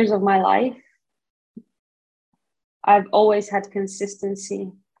 10 years of my life, I've always had consistency,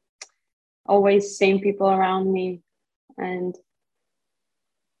 always same people around me. And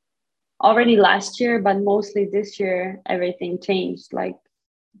already last year, but mostly this year, everything changed. Like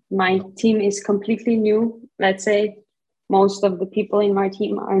my team is completely new. Let's say most of the people in my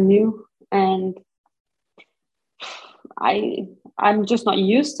team are new, and I'm just not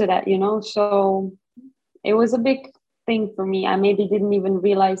used to that, you know. So it was a big thing for me. I maybe didn't even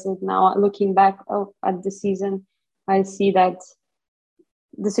realize it. Now looking back at the season, I see that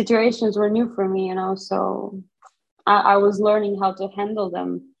the situations were new for me, you know. So I was learning how to handle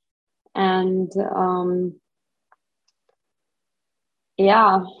them. And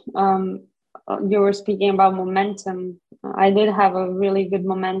you were speaking about momentum. I did have a really good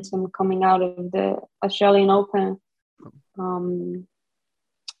momentum coming out of the Australian Open.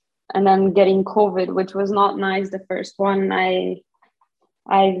 And then getting COVID, which was not nice. The first one, I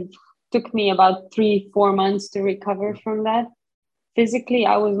took me about 3-4 months to recover from that. Physically,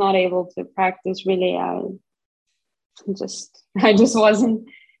 I was not able to practice really. I just wasn't.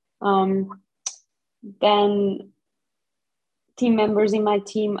 Then team members in my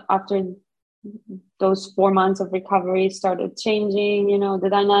team, after those 4 months of recovery, started changing. You know, the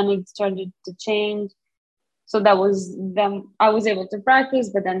dynamics started to change. So that was them. I was able to practice,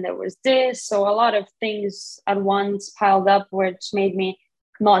 but then there was this. So a lot of things at once piled up, which made me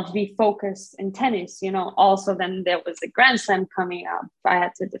not be focused in tennis. You know, also then there was the Grand Slam coming up. I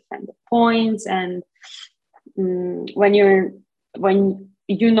had to defend the points. And when you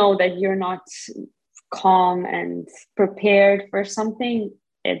know that you're not calm and prepared for something,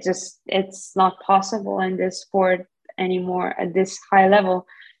 it's not possible in this sport anymore at this high level.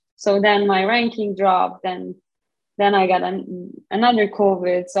 So then my ranking dropped, then I got another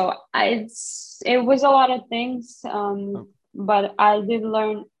COVID. So it was a lot of things, but I did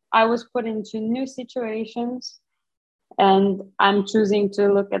learn. I was put into new situations, and I'm choosing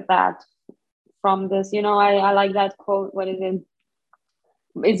to look at that from this. You know, I like that quote. What is it?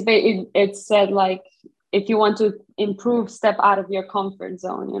 It said, like, if you want to improve, step out of your comfort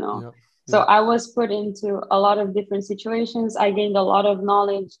zone, you know. Yeah. So I was put into a lot of different situations. I gained a lot of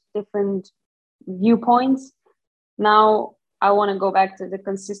knowledge, different viewpoints. Now I want to go back to the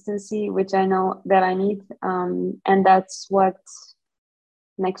consistency, which I know that I need. And that's what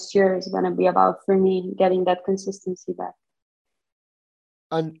next year is going to be about for me, getting that consistency back.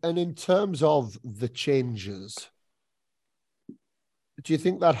 And in terms of the changes, do you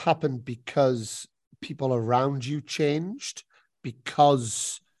think that happened because people around you changed?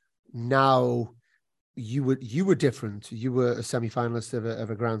 Because now you were different. You were a semi-finalist of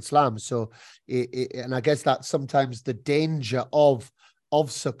a Grand Slam. So, and I guess that's sometimes the danger of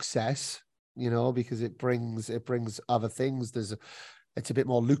success, you know, because it brings other things. It's a bit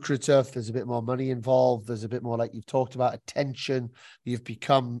more lucrative. There's a bit more money involved. There's a bit more, like you've talked about, attention. You've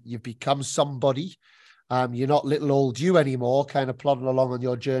become somebody. You're not little old you anymore, kind of plodding along on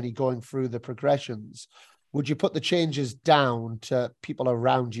your journey, going through the progressions. Would you put the changes down to people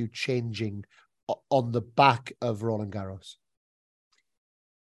around you changing on the back of Roland Garros?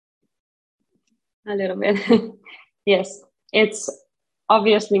 A little bit. Yes. It's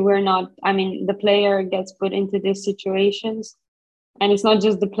obviously the player gets put into these situations, and it's not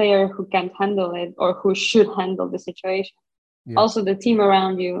just the player who can't handle it or who should handle the situation. Yeah. Also, the team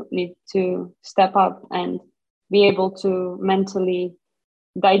around you need to step up and be able to mentally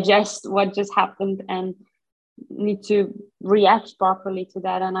digest what just happened and need to react properly to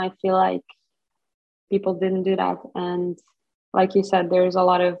that. And I feel like people didn't do that. And like you said, there's a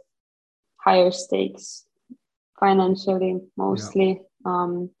lot of higher stakes financially, mostly.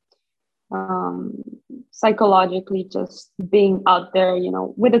 Yeah. um, psychologically just being out there,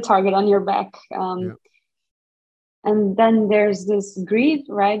 with a target on your back. Yeah. And then there's this greed,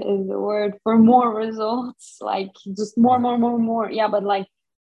 right? Is the word for more results, like just more, Yeah. more, more, more. Yeah, but like,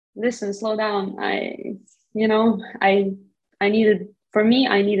 listen, slow down. You know, I, I needed, for me,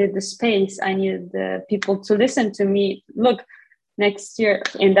 I needed the space. I needed the people to listen to me. Look, next year,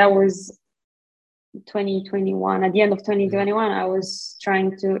 and that was 2021. At the end of Yeah. 2021, I was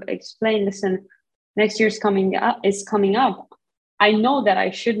trying to explain, listen, next year's coming up, is coming up. I know that I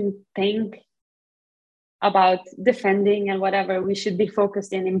shouldn't think about defending and whatever. We should be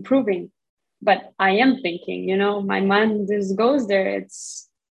focused in improving. But I am thinking, my mind just goes there.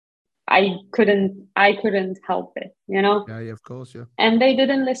 I couldn't help it. Yeah. Yeah. Of course. Yeah. And they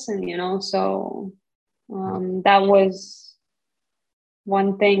didn't listen. So Yeah. that was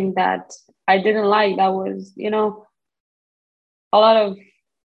one thing that I didn't like. That was, a lot of,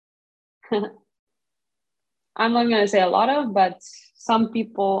 I'm not going to say a lot of, but some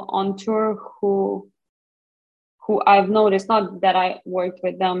people on tour who I've noticed, not that I worked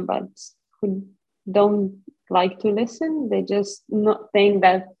with them, but who don't like to listen. They just not think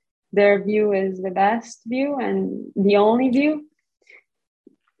that their view is the best view and the only view.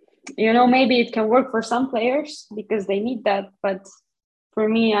 Maybe it can work for some players because they need that, but for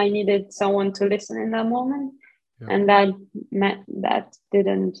me, I needed someone to listen in that moment, Yeah. and that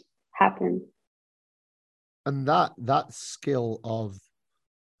didn't happen. And that skill of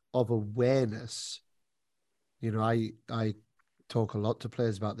awareness, I talk a lot to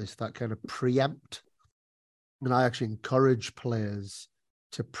players about this, that kind of preempt. And I actually encourage players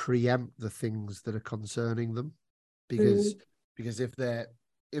to preempt the things that are concerning them, because if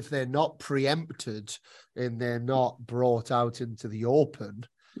they're not preempted and they're not brought out into the open,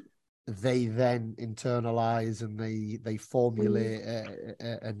 they then internalize and they formulate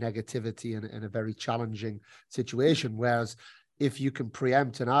a negativity in a very challenging situation. Whereas if you can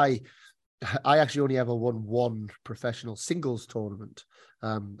preempt, and I actually only ever won one professional singles tournament.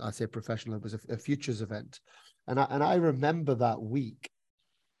 I say professional, it was a futures event. And I remember that week,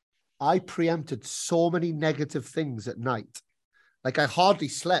 I preempted so many negative things at night. Like I hardly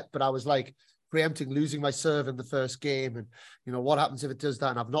slept, but I was like preempting losing my serve in the first game. And, what happens if it does that?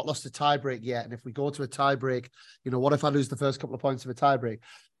 And I've not lost a tiebreak yet. And if we go to a tiebreak, what if I lose the first couple of points of a tiebreak?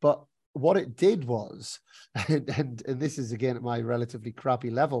 But what it did was, and this is again at my relatively crappy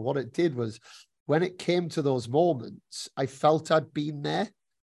level, what it did was when it came to those moments, I felt I'd been there.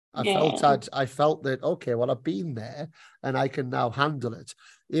 I felt that, okay, well, I've been there and I can now handle it.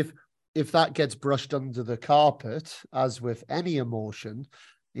 If that gets brushed under the carpet, as with any emotion,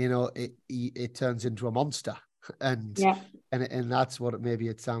 it turns into a monster. And that's what maybe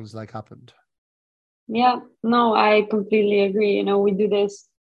it sounds like happened. Yeah, no, I completely agree. We do this.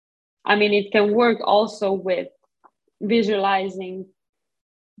 I mean, it can work also with visualizing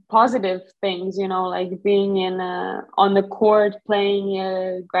positive things, like being on the court playing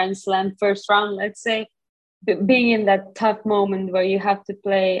a Grand Slam first round, let's say, being in that tough moment where you have to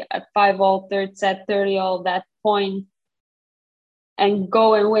play at 5-all, third set, 30-all, that point, and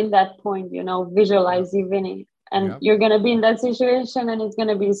go and win that point, visualize you winning. And you're going to be in that situation and it's going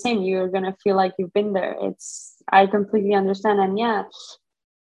to be the same. You're going to feel like you've been there. I completely understand. And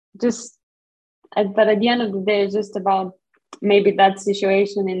but at the end of the day, it's just about, maybe that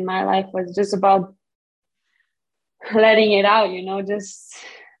situation in my life was just about letting it out, just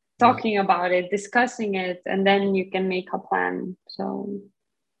talking about it, discussing it, and then you can make a plan. So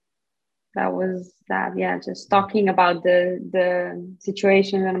that was that. Yeah, just talking about the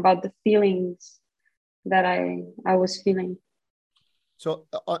situation and about the feelings that I was feeling. So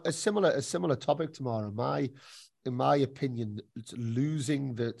a similar topic, Tamara. In my opinion, it's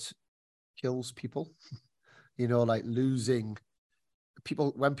losing that kills people. Like losing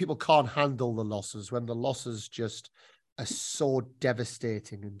people, when people can't handle the losses, when the losses just are so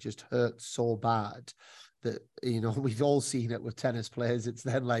devastating and just hurt so bad that, we've all seen it with tennis players. It's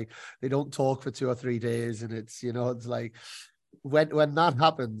then like they don't talk for 2 or 3 days, and it's like when that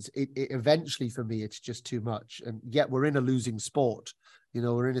happens, it eventually, for me, it's just too much. And yet we're in a losing sport.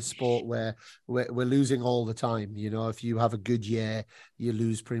 We're in a sport where we're losing all the time. If you have a good year, you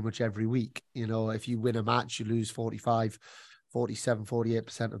lose pretty much every week. If you win a match, you lose 45, 47,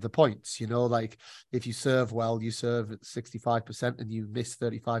 48% of the points. Like if you serve well, you serve at 65% and you miss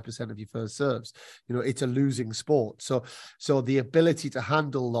 35% of your first serves. It's a losing sport. So the ability to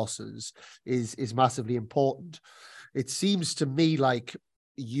handle losses is massively important. It seems to me like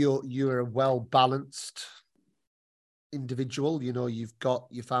you're a well-balanced individual. You've got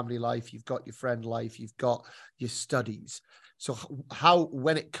your family life, you've got your friend life, you've got your studies. So how,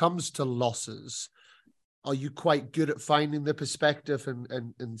 when it comes to losses, are you quite good at finding the perspective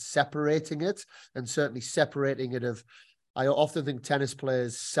and separating it, and certainly separating it of, I often think tennis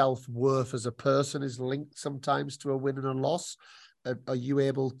players' self-worth as a person is linked sometimes to a win and a loss. Are you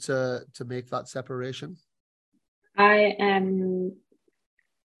able to make that separation? I am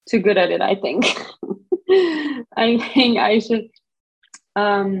too good at it, I think. I think I should.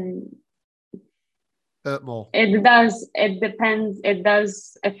 Hurt more. It does. It depends. It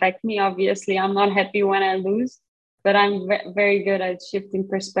does affect me. Obviously, I'm not happy when I lose, but I'm very good at shifting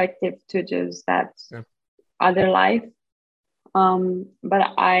perspective to just that other life. But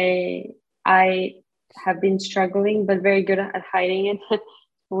I have been struggling, but very good at hiding it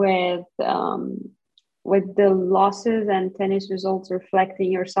with the losses and tennis results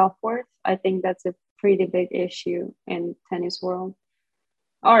reflecting your self-worth. I think that's a pretty big issue in tennis world,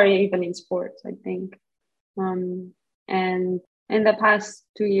 or even in sports, I think. And in the past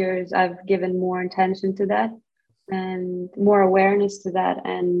 2 years, I've given more attention to that and more awareness to that,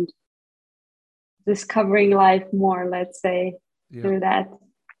 and discovering life more, let's say, through that.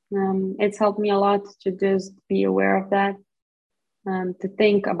 It's helped me a lot to just be aware of that, to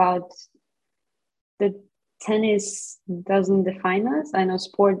think about the tennis doesn't define us. I know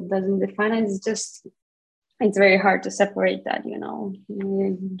sport doesn't define us. It's very hard to separate that,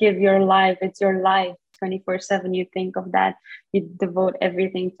 you give your life, it's your life 24/7. You think of that, you devote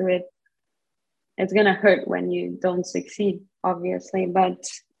everything to it. It's going to hurt when you don't succeed, obviously, but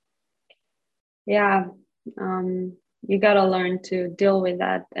yeah, you got to learn to deal with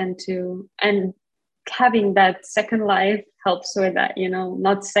that, and having that second life helps with that,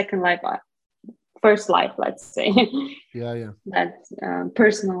 not second life, first life, let's say. That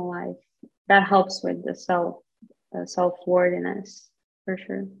personal life, that helps with the self-worthiness, for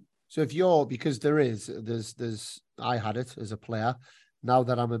sure. So if because there's I had it as a player. Now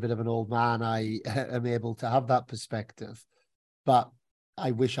that I'm a bit of an old man, I am able to have that perspective, but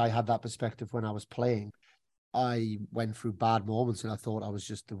I wish I had that perspective when I was playing. I went through bad moments and I thought I was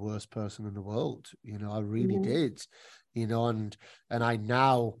just the worst person in the world. I really did, and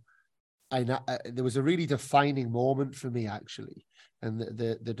there was a really defining moment for me, actually. And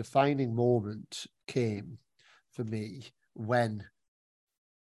the defining moment came for me when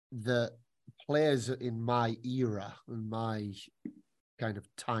the players in my era, in my kind of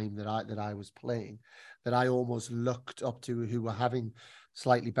time that I was playing, that I almost looked up to, who were having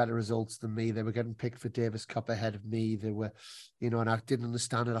slightly better results than me. They were getting picked for Davis Cup ahead of me. They were, and I didn't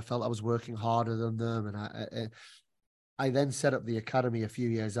understand it. I felt I was working harder than them. And I then set up the academy a few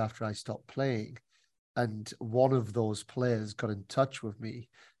years after I stopped playing. And one of those players got in touch with me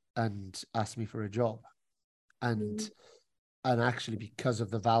and asked me for a job. And actually, because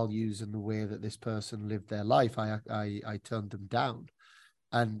of the values and the way that this person lived their life, I turned them down.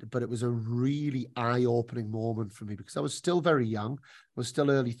 But it was a really eye-opening moment for me, because I was still very young, I was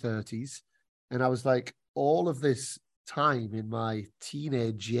still early 30s. And I was like, all of this time in my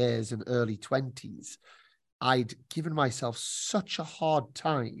teenage years and early 20s, I'd given myself such a hard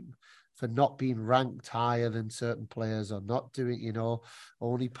time for not being ranked higher than certain players, or not doing,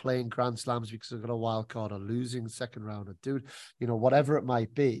 only playing Grand Slams because I've got a wild card, or losing second round, or doing, whatever it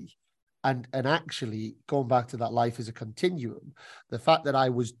might be. And actually, going back to that life as a continuum, the fact that I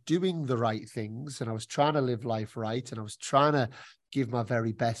was doing the right things and I was trying to live life right, and I was trying to give my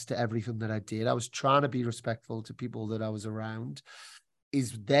very best to everything that I did, I was trying to be respectful to people that I was around,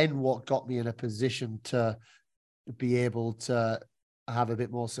 is then what got me in a position to be able to have a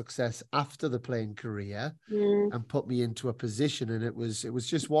bit more success after the playing career, and put me into a position. And it was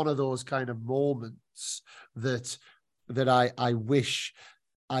just one of those kind of moments that I wish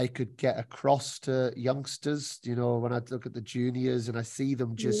I could get across to youngsters, when I look at the juniors and I see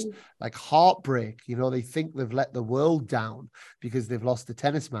them just like heartbreak, they think they've let the world down because they've lost the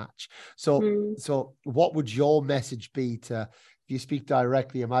tennis match. So what would your message be to, if you speak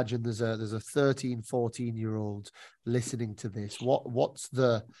directly, imagine there's a 13, 14-year-old listening to this. What's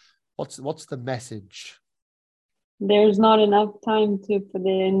the message? There's not enough time to put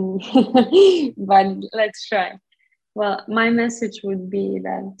in, but let's try. Well, my message would be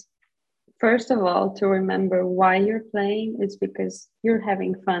that, first of all, to remember why you're playing is because you're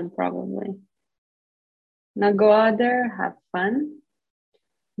having fun, probably. Now go out there, have fun,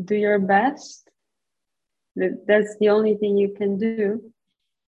 do your best. That's the only thing you can do.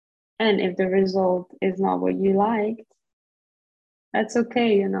 And if the result is not what you liked, that's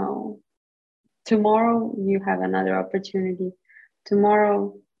okay, Tomorrow you have another opportunity.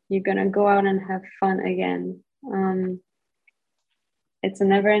 Tomorrow you're going to go out and have fun again. It's a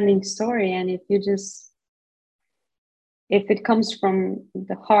never-ending story, and if you just if it comes from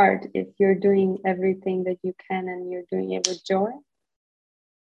the heart, if you're doing everything that you can and you're doing it with joy,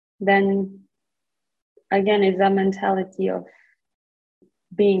 then again, it's that mentality of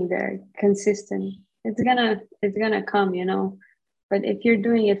being there, consistent. It's gonna come, you know. But if you're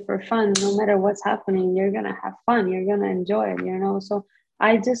doing it for fun, no matter what's happening, you're gonna have fun. You're gonna enjoy it, you know. So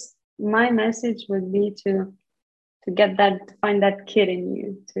my message would be to get that, to find that kid in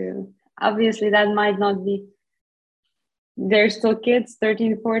you. To obviously that might not be. They're still kids,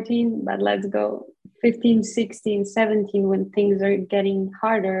 13, 14, but let's go 15, 16, 17, when things are getting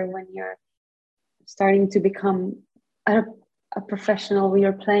harder, when you're starting to become a professional, when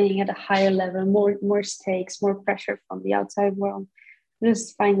you're playing at a higher level, more stakes, more pressure from the outside world.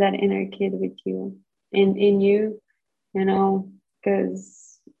 Just find that inner kid with you, in you, you know,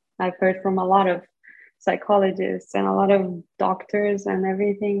 because I've heard from a lot of psychologists and a lot of doctors and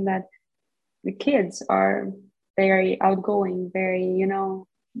everything that the kids are very outgoing, very, you know,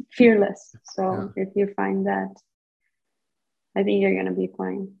 fearless. So if you find that, I think you're going to be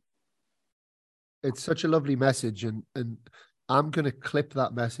fine. It's such a lovely message, and I'm going to clip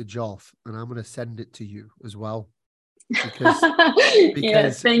that message off and I'm going to send it to you as well. Because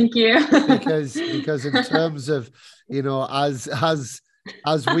yes, thank you. because in terms of, you know, as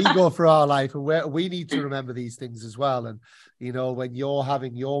we go through our life, and we need to remember these things as well. And, you know, when you're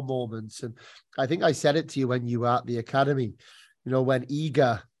having your moments, and I think I said it to you when you were at the academy, you know, when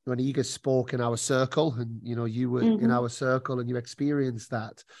Iga spoke in our circle, and, you know, you were in our circle and you experienced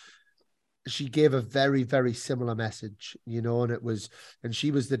that, she gave a very, very similar message, you know, and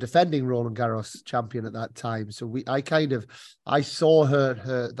she was the defending Roland Garros champion at that time. So I saw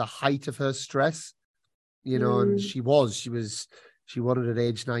the height of her stress, you know, and she won it at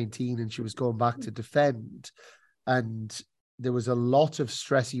age 19 and she was going back to defend. And there was a lot of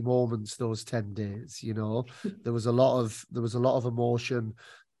stressy moments those 10 days, you know. There was a lot of emotion.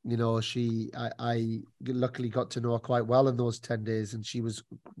 You know, I luckily got to know her quite well in those 10 days, and she was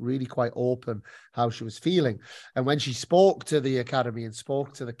really quite open how she was feeling. And when she spoke to the academy and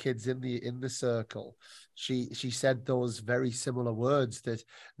spoke to the kids in the circle, she said those very similar words, that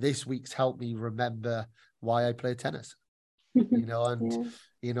this week's helped me remember why I play tennis. You know, and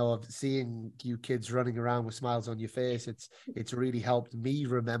you know, seeing you kids running around with smiles on your face, it's really helped me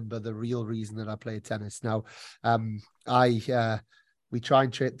remember the real reason that I play tennis. Now, we try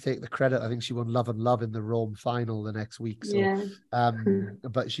and take the credit. I think she won Love and Love in the Rome final the next week. So,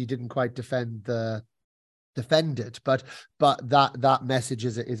 but she didn't quite defend it. But that message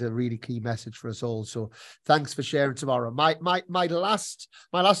is a really key message for us all. So thanks for sharing, Tamara. My last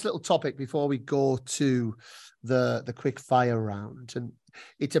little topic before we go to the quick fire round, and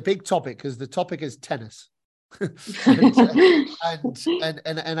it's a big topic because the topic is tennis. and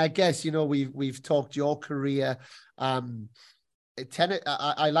I guess, you know, we've talked your career. Tennis,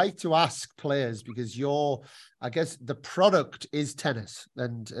 I like to ask players, because I guess the product is tennis,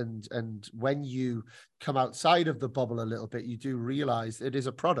 and when you come outside of the bubble a little bit, you do realize it is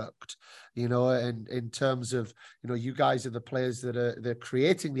a product, you know, and in terms of, you know, you guys are the players they're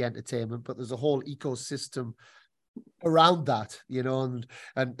creating the entertainment, but there's a whole ecosystem around that, you know,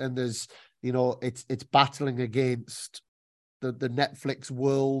 and there's, you know, it's battling against the Netflix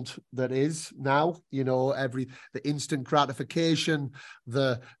world that is now, you know, the instant gratification,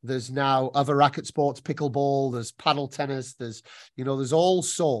 there's now other racket sports, pickleball, there's paddle tennis, there's all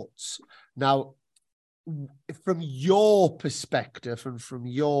sorts. Now, from your perspective and from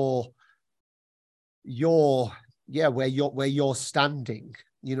where you're standing,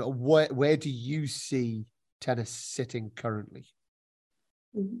 you know, where do you see tennis sitting currently?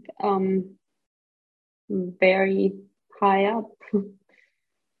 Very high up.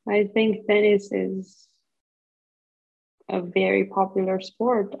 I think tennis is a very popular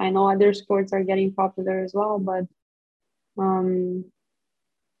sport. I know other sports are getting popular as well, but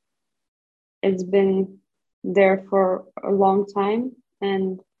it's been there for a long time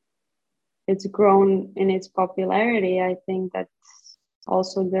and it's grown in its popularity. I think that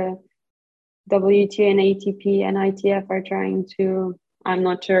also the WTA and ATP and ITF are trying to, I'm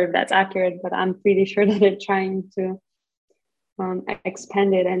not sure if that's accurate, but I'm pretty sure that they're trying to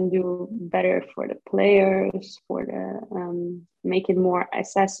expand it and do better for the players, for the make it more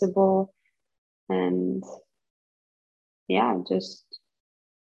accessible, and just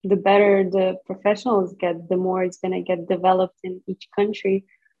the better the professionals get, the more it's going to get developed in each country.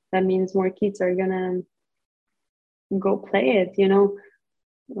 That means more kids are going to go play it, you know.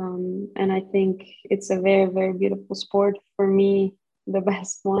 And I think it's a very, very beautiful sport. For me, the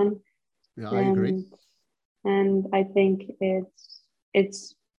best one. Yeah, I agree. And I think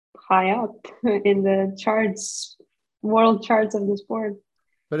it's high up in the charts world charts of the sport.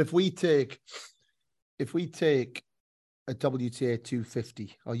 But if we take a WTA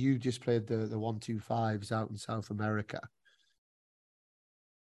 250, or you just played the 125s out in South America,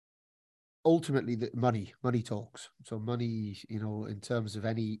 ultimately the money talks. So money, in terms of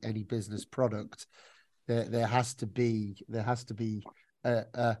any business product, there has to be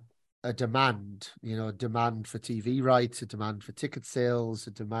a demand, a demand for TV rights, a demand for ticket sales,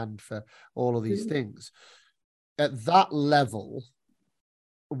 a demand for all of these things. At that level,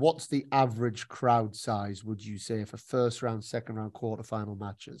 what's the average crowd size, would you say, for first round, second round, quarterfinal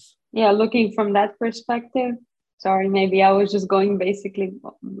matches? Yeah, looking from that perspective, sorry, maybe I was just going basically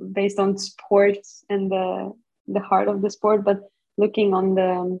based on sports and the heart of the sport, but looking on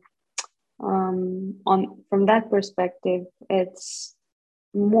the on from that perspective, it's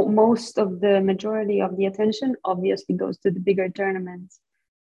most of the majority of the attention obviously goes to the bigger tournaments,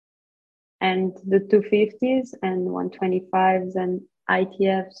 and the 250s and 125s and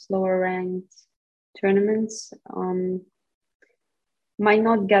ITFs, lower ranked tournaments, might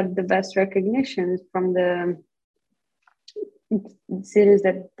not get the best recognition from the cities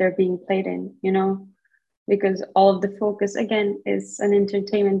that they're being played in, because all of the focus, again, is an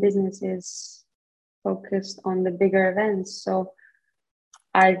entertainment business, is focused on the bigger events. So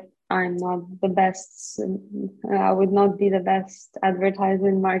I'm not the best. I would not be the best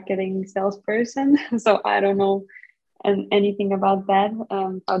advertising, marketing, salesperson. So I don't know anything about that,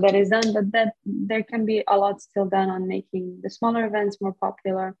 how that is done. But that there can be a lot still done on making the smaller events more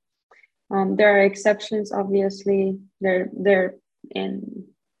popular. There are exceptions, obviously. They're in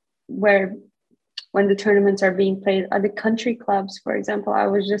where when the tournaments are being played at the country clubs. For example, I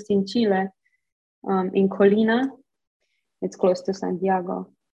was just in Chile, in Colina. It's close to Santiago.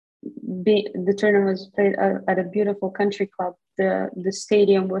 The tournament was played at a beautiful country club. The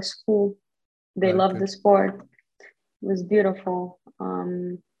stadium was full. They loved the sport. It was beautiful.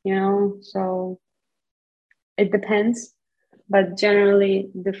 So it depends. But generally,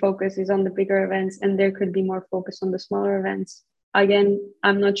 the focus is on the bigger events, and there could be more focus on the smaller events. Again,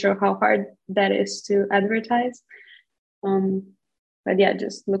 I'm not sure how hard that is to advertise. But yeah,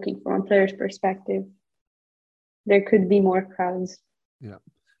 just looking from a player's perspective, there could be more crowds. Yeah.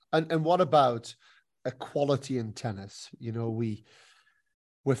 And what about equality in tennis?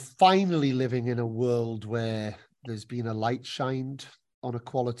 We're finally living in a world where there's been a light shined on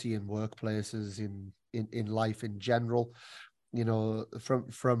equality in workplaces, in life in general.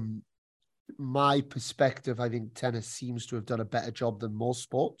 From my perspective, I think tennis seems to have done a better job than most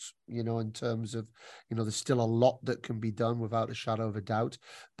sports, in terms of, there's still a lot that can be done without a shadow of a doubt.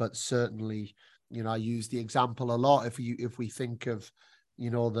 But certainly, I use the example a lot. If we think of,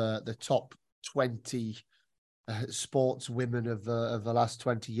 the top 20 sports women of the last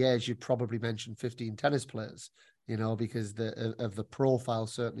 20 years, you'd probably mention 15 tennis players, because of the profile,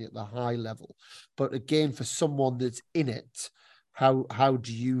 certainly at the high level. But again, for someone that's in it, how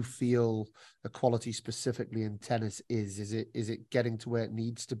do you feel equality specifically in tennis is? Is it getting to where it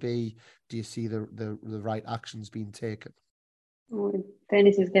needs to be? Do you see the right actions being taken?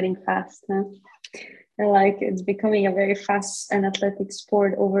 Tennis is getting fast now. Like, it's becoming a very fast and athletic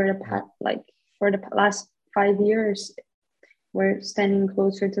sport over the past, for the last 5 years. We're standing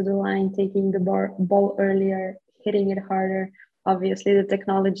closer to the line, taking the ball earlier, hitting it harder. Obviously, the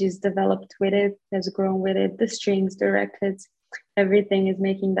technology is developed with it, has grown with it. The strings, the rackets, everything is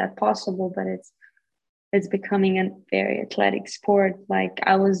making that possible. But it's becoming a very athletic sport. Like,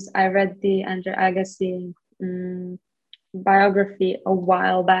 I read the Andre Agassi biography a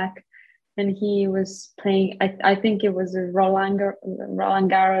while back, and he was playing, I think it was a Roland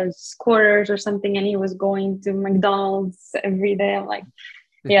Garros quarters or something, and he was going to McDonald's every day. I'm like,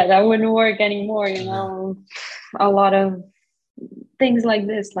 yeah, that wouldn't work anymore, A lot of things like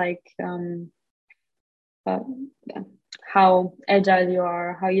this, like how agile you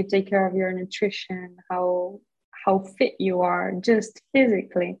are, how you take care of your nutrition, how fit you are just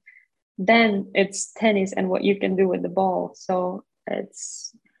physically. Then it's tennis and what you can do with the ball. So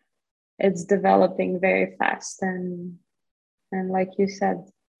it's developing very fast, and like you said,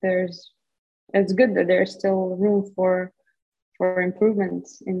 it's good that there's still room for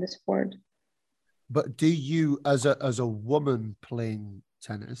improvements in the sport. But do you, as a woman playing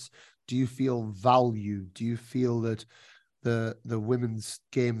tennis, do you feel valued? Do you feel that the women's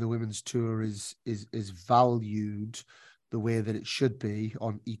game, the women's tour is valued the way that it should be,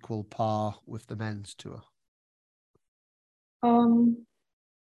 on equal par with the men's tour?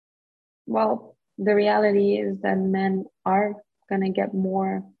 Well, the reality is that men are gonna get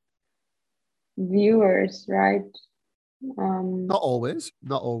more viewers, right? Not always,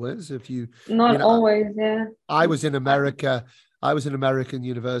 not always. If you, I Not mean, always, yeah. I was in America. I was in American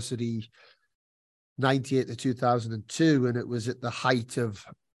University 98 to 2002, and it was at the height of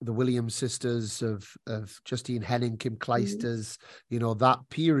the Williams sisters, of Justine Henin, Kim Clijsters, that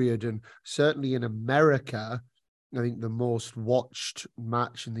period. And certainly in America, I think the most watched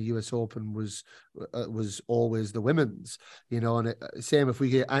match in the US Open was always the women's, and same if we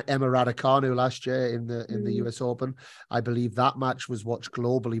get Emma Raducanu last year in the US Open. I believe that match was watched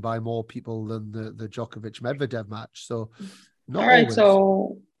globally by more people than the Djokovic Medvedev match. So not All right,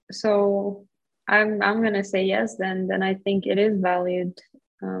 always. so I'm gonna say yes. Then I think it is valued,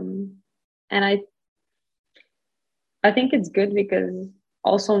 and I think it's good because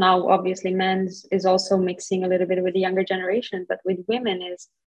also now obviously men's is also mixing a little bit with the younger generation, but with women is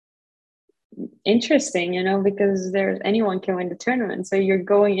interesting, because there's anyone can win the tournament. So you're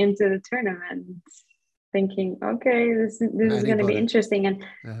going into the tournament thinking, okay, this is going to be interesting, and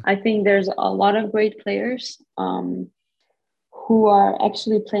I think there's a lot of great players who are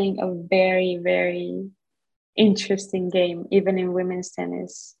actually playing a very, very interesting game, even in women's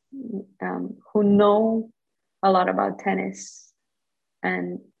tennis, who know a lot about tennis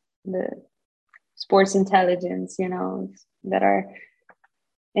and the sports intelligence, that are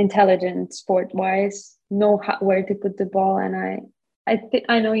intelligent sport wise, know where to put the ball. And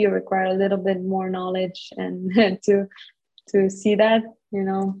I know you require a little bit more knowledge and to see that,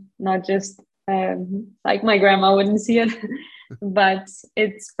 not just like my grandma wouldn't see it, but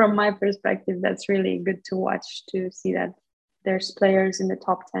it's from my perspective that's really good to watch, to see that there's players in the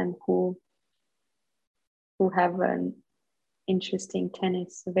top 10 who have an interesting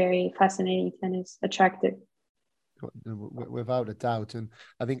tennis, very fascinating tennis, attractive. Without a doubt. And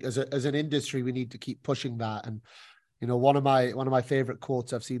I think as an industry, we need to keep pushing that. And one of my favorite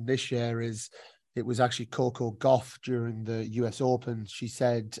quotes I've seen this year is, it was actually Coco Gauff during the US Open. She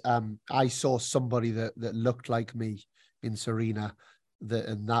said, I saw somebody that looked like me in Serena,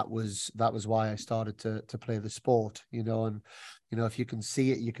 and that was why I started to play the sport, and if you can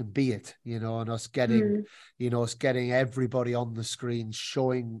see it, you can be it, and us getting everybody on the screen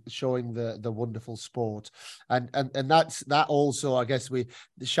showing the wonderful sport, and that also, I guess, we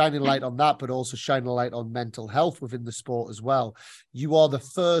shining light on that, but also shining a light on mental health within the sport as well. You are the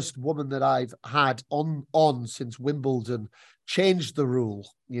first woman that I've had on since Wimbledon changed the rule,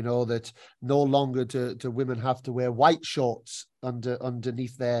 that no longer do women have to wear white shorts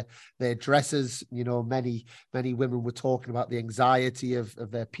underneath their dresses. Many women were talking about the anxiety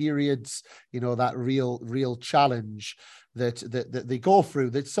of their periods, that real challenge that they go through.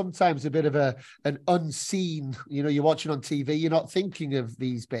 That's sometimes a bit of an unseen, you're watching on TV, you're not thinking of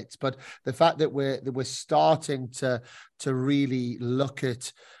these bits, but the fact that we're starting to really look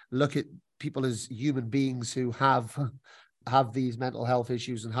at people as human beings who have these mental health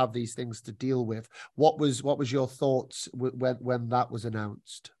issues and have these things to deal with. What was your thoughts when that was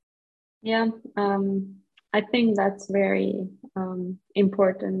announced? Yeah, I think that's very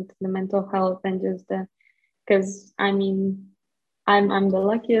important, the mental health, and just because I mean, I'm the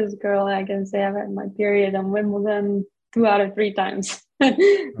luckiest girl I can say. I've had my period on Wimbledon 2 out of 3 times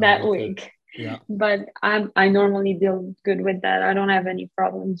that week. Yeah, but I normally deal good with that. I don't have any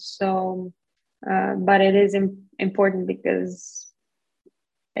problems. So, but it is important because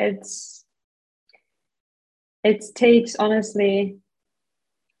it takes honestly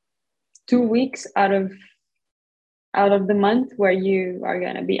 2 weeks out of the month where you are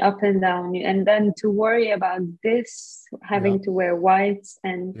going to be up and down, and then to worry about this, having to wear whites,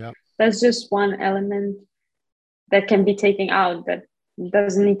 and that's just one element that can be taken out, that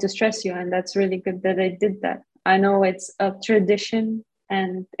doesn't need to stress you. And that's really good that they did that. I know it's a tradition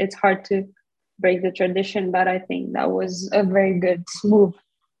and it's hard to break the tradition, but I think that was a very good move.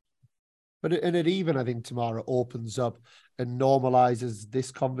 But it even, I think, Tamara, opens up and normalizes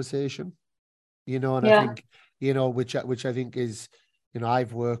this conversation, and I think, which I think is,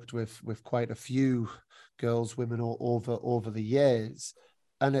 I've worked with quite a few girls, women over the years,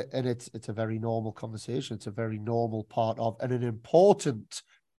 and it's a very normal conversation. It's a very normal part of, and an important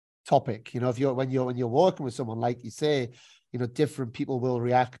topic. If when you're working with someone, like you say, different people will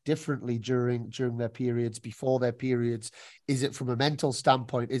react differently during their periods, before their periods. Is it from a mental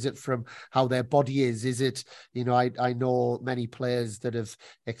standpoint? Is it from how their body is? Is it, I know many players that have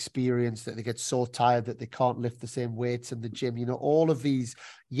experienced that they get so tired that they can't lift the same weights in the gym, all of these.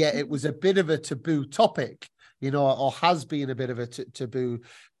 Yeah, it was a bit of a taboo topic, or has been a bit of a taboo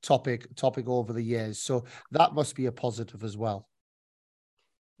topic over the years. So that must be a positive as well.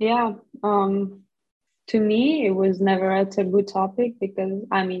 Yeah. To me, it was never a taboo topic because,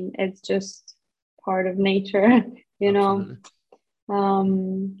 I mean, it's just part of nature. you know. Absolutely.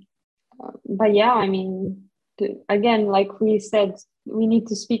 Um, but yeah, I mean, again, like we said, we need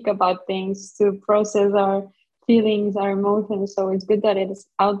to speak about things to process our feelings, our emotions. So it's good that it is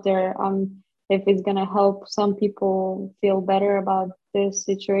out there. If it's gonna help some people feel better about this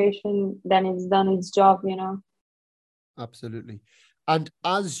situation, then it's done its job, you know. Absolutely. And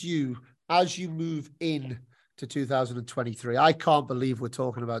as you move in to 2023, I can't believe we're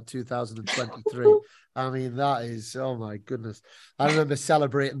talking about 2023. I mean, that is, oh my goodness. I remember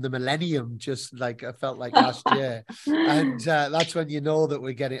celebrating the millennium just like I felt like last year. And that's when you know that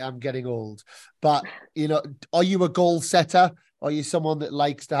I'm getting old. But, are you a goal setter? Are you someone that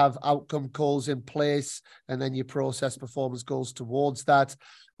likes to have outcome goals in place and then you process performance goals towards that?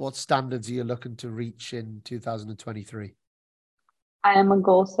 What standards are you looking to reach in 2023? I am a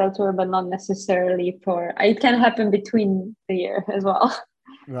goal setter, but not necessarily for. It can happen between the year as well.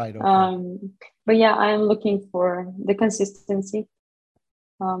 Right. Okay. But yeah, I'm looking for the consistency,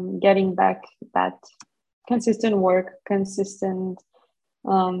 getting back that consistent work, consistent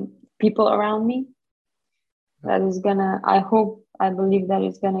people around me. That is gonna. I believe that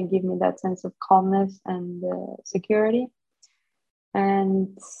is gonna give me that sense of calmness and security,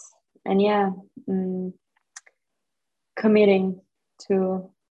 and yeah, mm, committing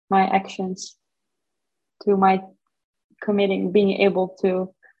to my actions, to my committing, being able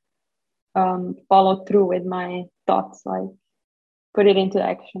to follow through with my thoughts, like put it into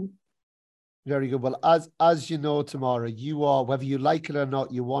action. Very good. Well, as you know, Tamara, you are, whether you like it or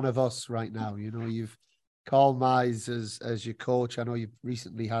not, you're one of us right now. You've Karl Mize as your coach. I know you've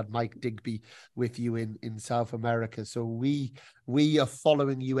recently had Mike Digby with you in South America. So we are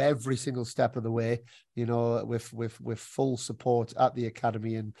following you every single step of the way, with full support at the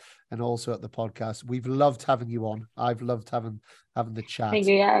academy and also at the podcast. We've loved having you on. I've loved having the chat. Thank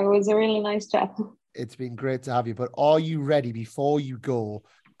you. Yeah, it was a really nice chat. It's been great to have you. But are you ready before you go?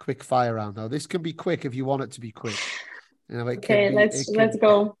 Quick fire round. Now, this can be quick if you want it to be quick. Okay, let's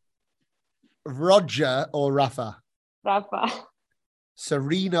go. Roger or Rafa? Rafa.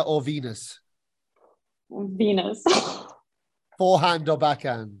 Serena or Venus? Venus. Forehand or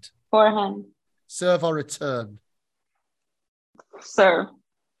backhand? Forehand. Serve or return? Serve.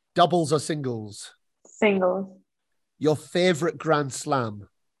 Doubles or singles? Singles. Your favorite Grand Slam?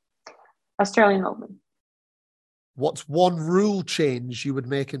 Australian Open. What's one rule change you would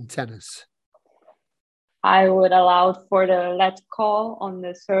make in tennis? I would allow for the let call on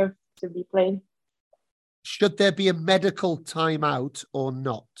the serve to be played. Should there be a medical timeout or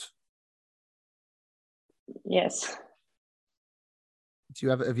not? Yes.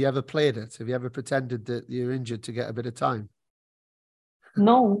 Have you ever played it? Have you ever pretended that you're injured to get a bit of time?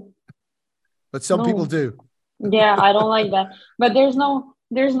 No. But some people do. Yeah, I don't like that. But there's no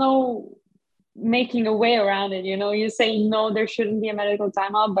making a way around it. You say no, there shouldn't be a medical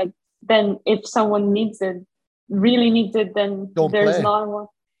timeout, but then if someone really needs it, then Don't there's play. not one.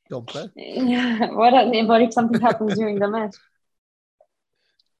 Don't play. Yeah. What if something happens during the match?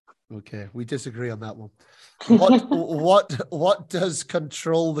 Okay, we disagree on that one. What does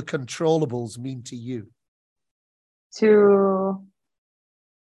control the controllables mean to you?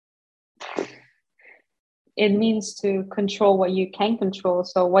 It means to control what you can control.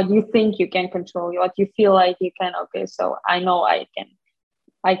 So what you think you can control, what you feel like you can. Okay, so I know I can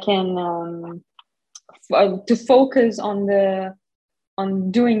to focus on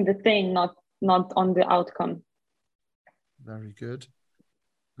doing the thing, not on the outcome. Very good.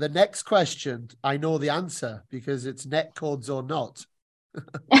 The next question, I know the answer because it's net codes or not.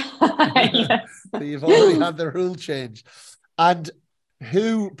 Yes. So you've already had the rule change. And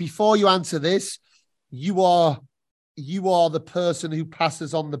before you answer this, you are the person who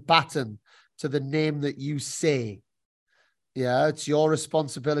passes on the baton to the name that you say. Yeah, it's your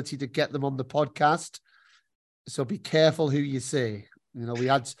responsibility to get them on the podcast. So be careful who you say. We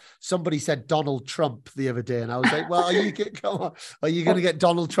had somebody said Donald Trump the other day, and I was like, "Well, are you going to get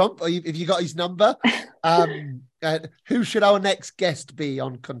Donald Trump? Have you got his number?" Who should our next guest be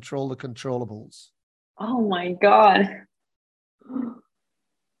on Control the Controllables? Oh my God!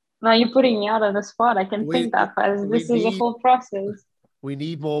 Now you're putting me out on the spot. I can think that fast. This is a whole process. We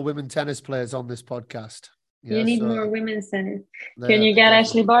need more women tennis players on this podcast. Yeah, you need more women's tennis. Can you get definitely.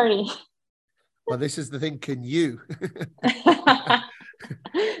 Ashley Barty? Well, this is the thing. Can you?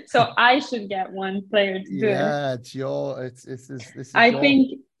 So I should get one player to do it. Yeah, it's your. This is. I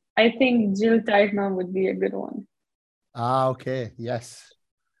think Jill Teichmann would be a good one. Okay. Yes.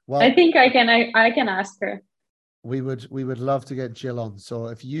 Well, I think I can ask her. We would love to get Jill on.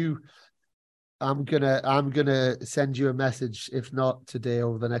 So I'm gonna send you a message, if not today,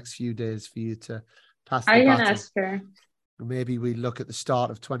 over the next few days, for you to pass the I can baton. ask her. Maybe we look at the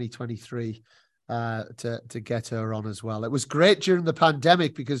start of 2023 to get her on as well. It was great during the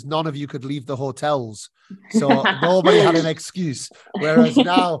pandemic because none of you could leave the hotels. So nobody had an excuse. Whereas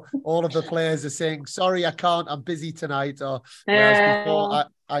now all of the players are saying, sorry, I can't, I'm busy tonight. Or whereas before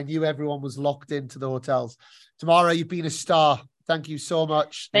I knew everyone was locked into the hotels. Tamara, you've been a star. Thank you so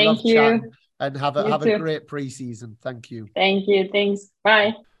much. Thank you. Chatting, and have You a too. great preseason. Thank you. Thank you. Thanks.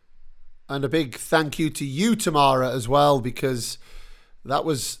 Bye. And a big thank you to you, Tamara, as well, because that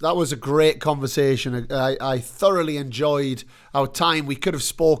was a great conversation. I thoroughly enjoyed our time. We could have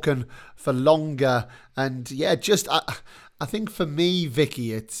spoken for longer, and yeah, just I think for me,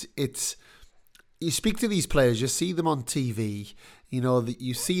 Vicky, it's you speak to these players, you see them on TV, that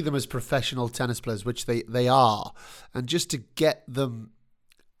you see them as professional tennis players, which they are, and just to get them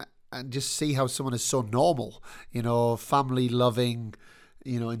and just see how someone is so normal, family loving,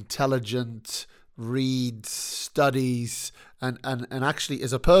 intelligent, reads, studies, and actually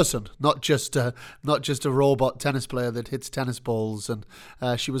is a person, not just a robot tennis player that hits tennis balls. And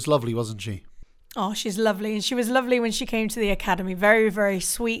she was lovely, wasn't she? Oh, she's lovely. And she was lovely when she came to the academy. Very, very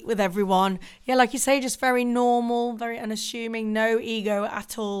sweet with everyone. Yeah, like you say, just very normal, very unassuming, no ego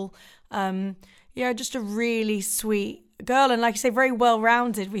at all. Just a really sweet girl. And like you say, very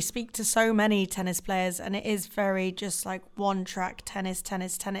well-rounded. We speak to so many tennis players and it is very just like one track, tennis.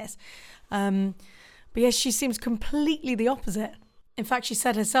 But yes, she seems completely the opposite. In fact, she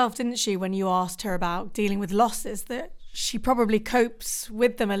said herself, didn't she, when you asked her about dealing with losses, that she probably copes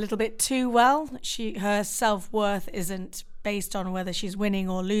with them a little bit too well. Her self-worth isn't based on whether she's winning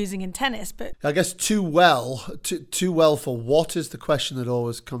or losing in tennis. But I guess too well for what is the question that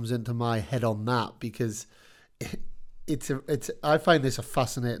always comes into my head on that, because I find this a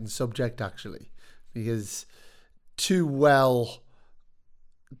fascinating subject actually, because too well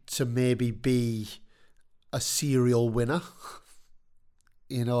to maybe be a serial winner,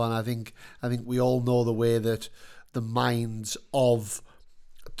 and I think we all know the way that the minds of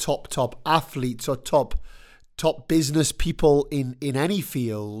top athletes or top business people in any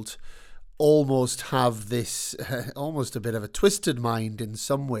field almost have this almost a bit of a twisted mind in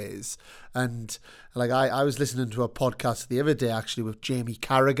some ways. And like I was listening to a podcast the other day actually with Jamie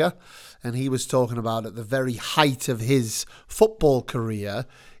Carragher, and he was talking about at the very height of his football career,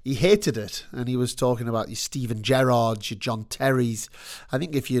 he hated it. And he was talking about your Steven Gerrards, your John Terrys. I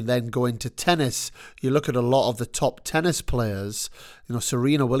think if you then go into tennis, you look at a lot of the top tennis players,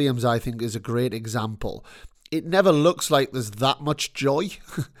 Serena Williams, I think, is a great example. It never looks like there's that much joy.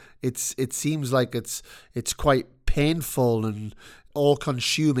 It seems like it's quite painful and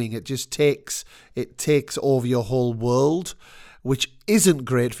all-consuming. It just takes over your whole world, which isn't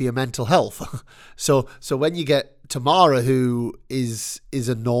great for your mental health. So when you get Tamara, who is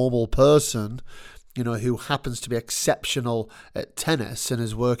a normal person, who happens to be exceptional at tennis and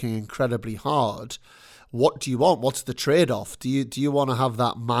is working incredibly hard, what do you want? What's the trade-off? Do you want to have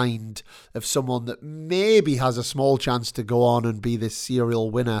that mind of someone that maybe has a small chance to go on and be this serial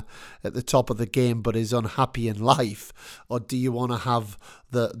winner at the top of the game but is unhappy in life? Or do you want to have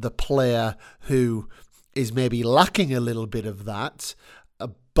the player who is maybe lacking a little bit of that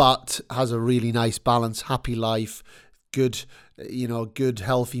but has a really nice balance, happy life, good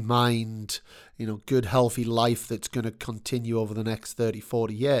healthy mind, good healthy life that's going to continue over the next 30,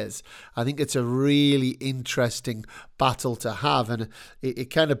 40 years. I think it's a really interesting battle to have, and it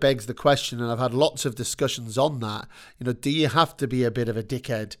kind of begs the question, and I've had lots of discussions on that, do you have to be a bit of a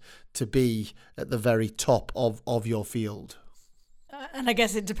dickhead to be at the very top of your field? And I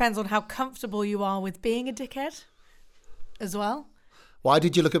guess it depends on how comfortable you are with being a dickhead as well. Why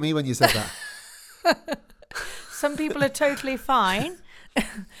did you look at me when you said that? Some people are totally fine.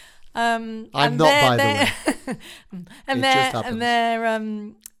 I'm not, by the way. And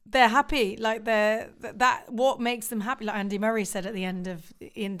they're happy. Like what makes them happy. Like Andy Murray said at the end of the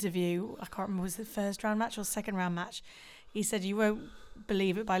interview, I can't remember, was it the first round match or second round match? He said, "You won't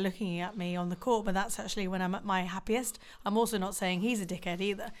believe it by looking at me on the court, but that's actually when I'm at my happiest." I'm also not saying he's a dickhead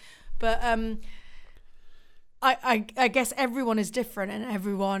either, but I guess everyone is different and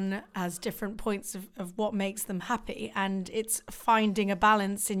everyone has different points of what makes them happy, and it's finding a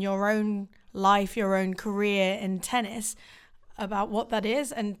balance in your own life, your own career in tennis about what that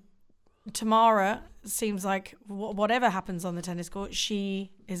is. And Tamara seems like whatever happens on the tennis court,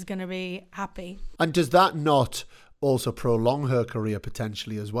 she is going to be happy. And does that not also prolong her career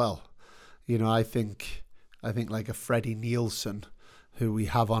potentially as well? I think like a Freddie Nielsen, who we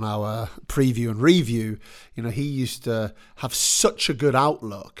have on our preview and review, he used to have such a good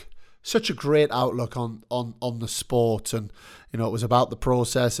outlook such a great outlook on the sport. And, you know, it was about the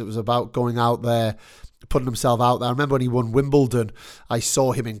process. It was about going out there, putting himself out there. I remember when he won Wimbledon, I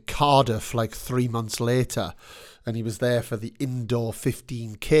saw him in Cardiff like 3 months later, and he was there for the indoor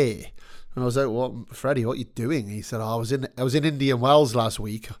 15K. And I was like, "What, Freddie? What are you doing?" He said, "I was in Indian Wells last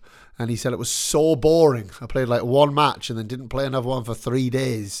week," and he said it was so boring. I played like one match and then didn't play another one for 3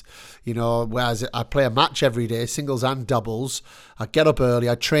 days. You know, whereas I play a match every day, singles and doubles. I get up early,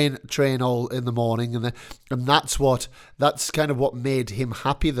 I train all in the morning, and that's kind of what made him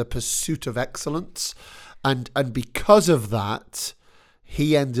happy, the pursuit of excellence, and because of that,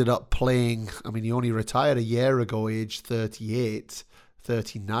 he ended up playing. I mean, he only retired a year ago, age 38.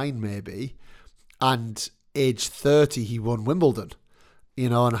 39 maybe, and age 30 he won Wimbledon, you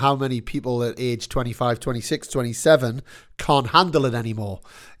know, and how many people at age 25, 26, 27 can't handle it anymore,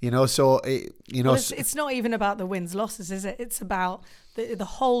 you know. So it's not even about the wins losses, is it? It's about the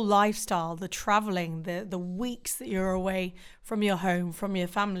whole lifestyle, the traveling, the weeks that you're away from your home, from your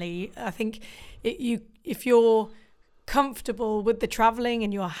family. I think if you're comfortable with the traveling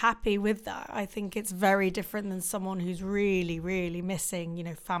and you're happy with that, I think it's very different than someone who's really, really missing, you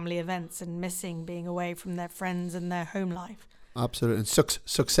know, family events and missing being away from their friends and their home life. Absolutely. And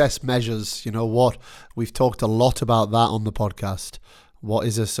success measures, you know what, we've talked a lot about that on the podcast. What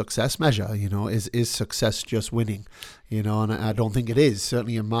is a success measure? You know, is success just winning? You know, and I don't think it is,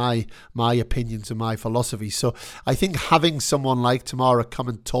 certainly in my opinions and my philosophy. So I think having someone like Tamara come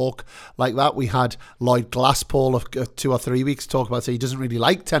and talk like that, we had Lloyd Glasspool 2 or 3 weeks talk about, say he doesn't really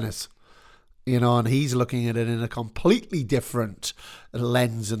like tennis. You know, and he's looking at it in a completely different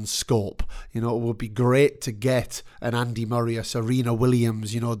lens and scope. You know, it would be great to get an Andy Murray, a Serena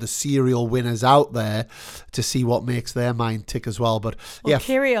Williams, you know, the serial winners out there to see what makes their mind tick as well. But yeah.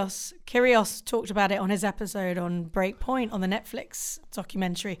 Kyrgios talked about it on his episode on Breakpoint on the Netflix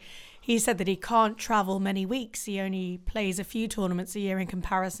documentary. He said that he can't travel many weeks. He only plays a few tournaments a year in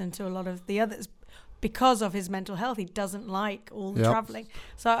comparison to a lot of the others. Because of his mental health, he doesn't like all the traveling.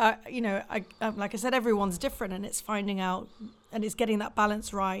 So, like I said, everyone's different, and it's finding out and it's getting that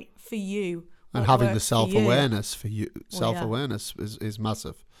balance right for you. And having the self-awareness for you. Self-awareness is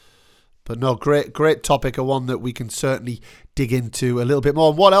massive. But no, great topic, and one that we can certainly dig into a little bit more.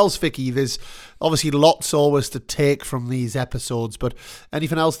 And what else, Vicky? There's obviously lots always to take from these episodes, but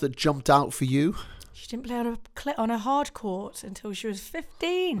anything else that jumped out for you? She didn't play on a hard court until she was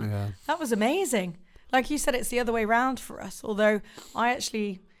 15. Yeah. That was amazing. Like you said, it's the other way around for us. Although I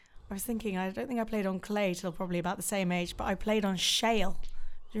was thinking, I don't think I played on clay till probably about the same age, but I played on shale.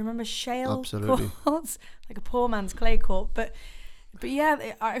 Do you remember shale Absolutely. courts? Like a poor man's clay court. But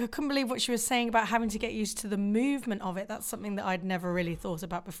yeah, I couldn't believe what she was saying about having to get used to the movement of it. That's something that I'd never really thought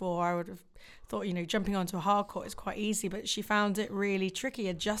about before. I would have thought, you know, jumping onto a hard court is quite easy, but she found it really tricky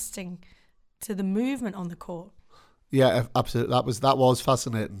adjusting to the movement on the court. Yeah, absolutely. That was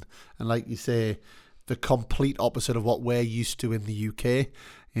fascinating. And like you say, the complete opposite of what we're used to in the UK.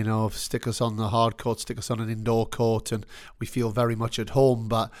 You know, stick us on the hard court, stick us on an indoor court, and we feel very much at home.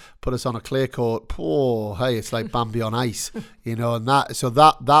 But put us on a clay court, hey, it's like Bambi on ice. You know, and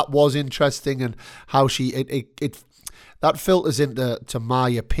that was interesting, and how that filters into my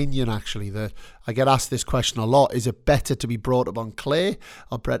opinion. Actually, that I get asked this question a lot: is it better to be brought up on clay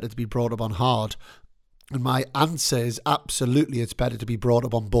or better to be brought up on hard? And my answer is absolutely, it's better to be brought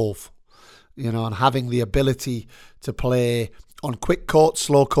up on both. You know, and having the ability to play on quick courts,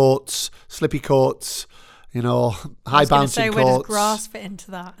 slow courts, slippy courts, you know, high bouncing courts. Where does grass fit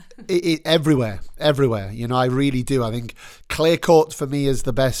into that? Everywhere. You know, I really do. I think clay court for me is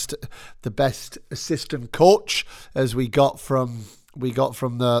the best assistant coach, as we got from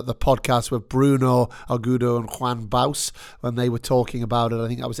the podcast with Bruno Agudo and Juan Baus when they were talking about it. I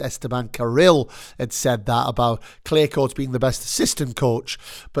think that was Esteban Carril had said that about clay courts being the best assistant coach.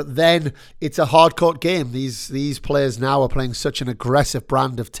 But then it's a hard court game. These players now are playing such an aggressive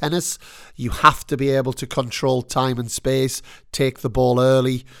brand of tennis. You have to be able to control time and space, take the ball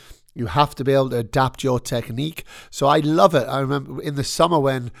early. You have to be able to adapt your technique. So I love it. I remember in the summer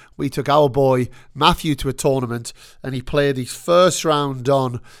when we took our boy Matthew to a tournament, and he played his first round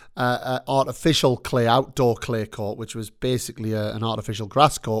on artificial clay, outdoor clay court, which was basically an artificial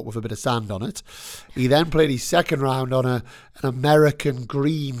grass court with a bit of sand on it. He then played his second round on an American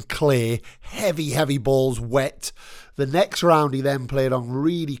green clay, heavy balls, wet. The next round he then played on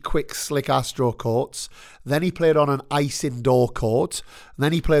really quick, slick Astro courts. Then he played on an ice indoor court. And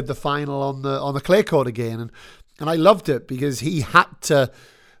then he played the final on the clay court again. And I loved it because he had to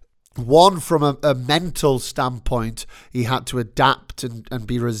One, from a mental standpoint, he had to adapt and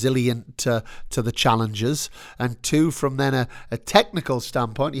be resilient to the challenges. And two, from then a technical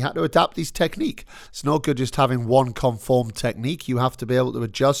standpoint, he had to adapt his technique. It's no good just having one conformed technique. You have to be able to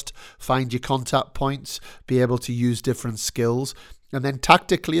adjust, find your contact points, be able to use different skills. And then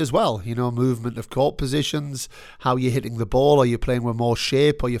tactically as well, movement of court positions, how you're hitting the ball. Are you playing with more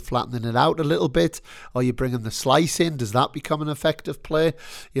shape? Are you flattening it out a little bit? Are you bringing the slice in? Does that become an effective play?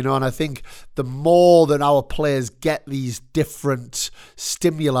 And I think the more that our players get these different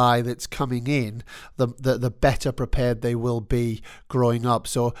stimuli that's coming in, the better prepared they will be growing up.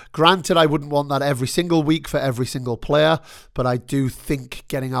 So granted, I wouldn't want that every single week for every single player, but I do think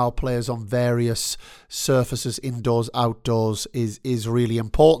getting our players on various surfaces, indoors, outdoors, is really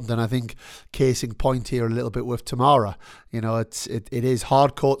important. And I think case in point here a little bit with Tamara. It is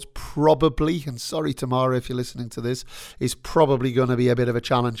hard courts probably, and sorry Tamara if you're listening to this, is probably going to be a bit of a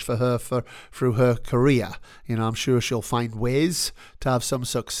challenge for her through her career. I'm sure she'll find ways to have some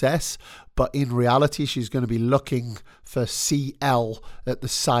success, but in reality she's going to be looking for CL at the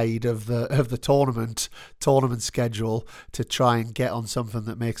side of the tournament schedule to try and get on something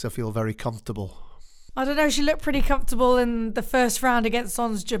that makes her feel very comfortable. I don't know, she looked pretty comfortable in the first round against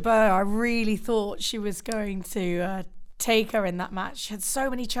Ons Jabeur. I really thought she was going to take her in that match. She had so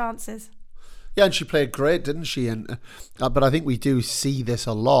many chances. Yeah, and she played great, didn't she? And but I think we do see this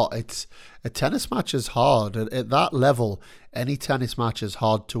a lot. It's a tennis match is hard. At that level, any tennis match is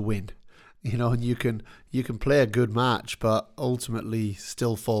hard to win. And you can play a good match, but ultimately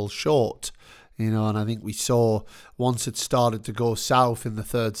still fall short. And I think we saw once it started to go south in the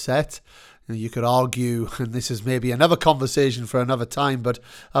third set, you could argue, and this is maybe another conversation for another time, but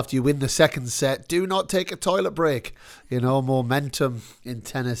after you win the second set, do not take a toilet break. Momentum in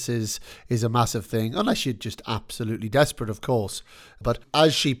tennis is a massive thing, unless you're just absolutely desperate, of course. But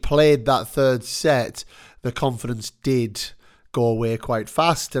as she played that third set, the confidence did go away quite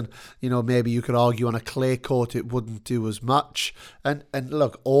fast, and maybe you could argue on a clay court it wouldn't do as much. And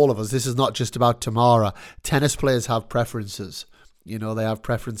look, all of us, this is not just about Tamara. Tennis players have preferences. They have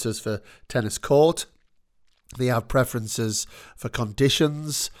preferences for tennis court. They have preferences for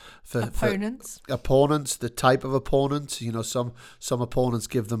conditions, for opponents, the type of opponent. Some opponents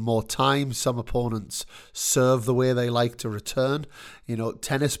give them more time. Some opponents serve the way they like to return.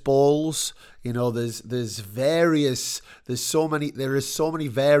 Tennis balls. There is so many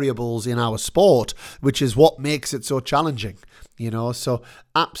variables in our sport, which is what makes it so challenging. So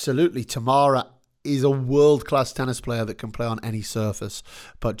absolutely, Tamara is a world-class tennis player that can play on any surface,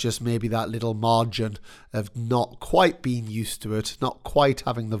 but just maybe that little margin of not quite being used to it, not quite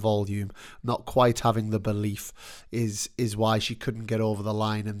having the volume, not quite having the belief is why she couldn't get over the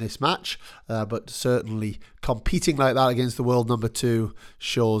line in this match. But certainly competing like that against the world number 2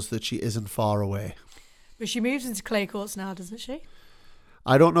 shows that she isn't far away. But she moves into clay courts now, doesn't she?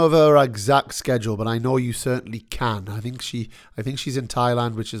 I don't know of her exact schedule, but I know you certainly can. I think she's in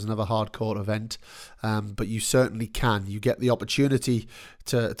Thailand, which is another hard court event. But you certainly can. You get the opportunity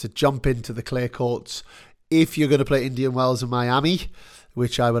to jump into the clay courts if you're going to play Indian Wells in Miami,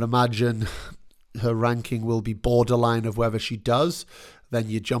 which I would imagine her ranking will be borderline of whether she does. Then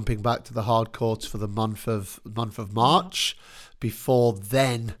you're jumping back to the hard courts for the month of March. Before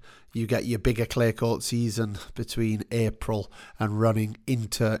then, you get your bigger clay court season between April and running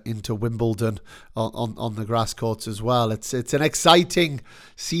into Wimbledon on the grass courts as well. It's an exciting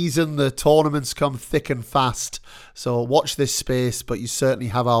season. The tournaments come thick and fast. So watch this space, but you certainly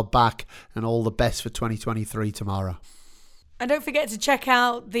have our back, and all the best for 2023, Tamara. And don't forget to check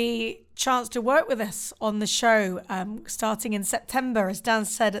out the chance to work with us on the show starting in September. As Dan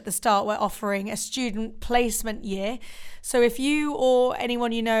said at the start, we're offering a student placement year. So if you or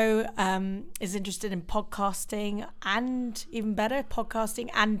anyone you know is interested in podcasting, and even better, podcasting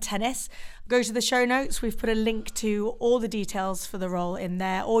and tennis, go to the show notes. We've put a link to all the details for the role in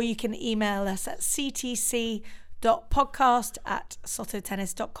there, or you can email us at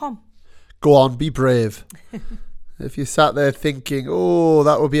ctc.podcast@sototennis.com. Go on, be brave. If you sat there thinking, oh,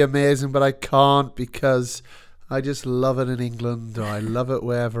 that would be amazing, but I can't because I just love it in England, or I love it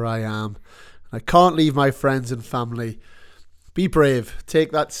wherever I am, I can't leave my friends and family, be brave.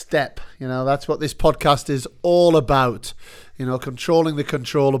 Take that step. That's what this podcast is all about. Controlling the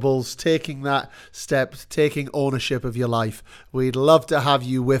controllables, taking that step, taking ownership of your life. We'd love to have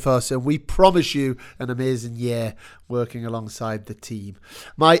you with us, and we promise you an amazing year working alongside the team.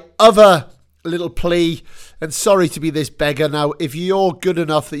 My other little plea, and sorry to be this beggar now, if you're good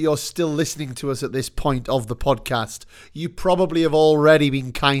enough that you're still listening to us at this point of the podcast, you probably have already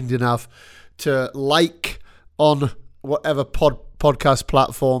been kind enough to like on whatever podcast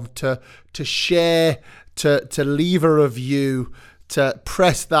platform to share, to leave a review, to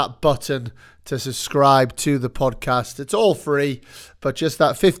press that button to subscribe to the podcast. It's all free, but just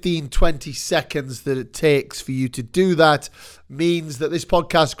that 15-20 seconds that it takes for you to do that means that this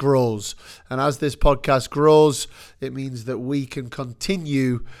podcast grows. And as this podcast grows, it means that we can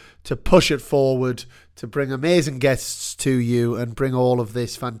continue to push it forward, to bring amazing guests to you and bring all of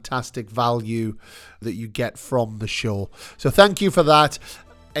this fantastic value that you get from the show. So thank you for that.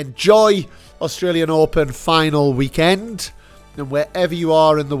 Enjoy Australian Open final weekend. And wherever you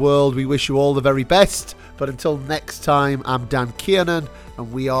are in the world, we wish you all the very best. But until next time, I'm Dan Kiernan,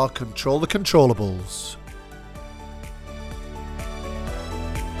 and we are Control the Controllables.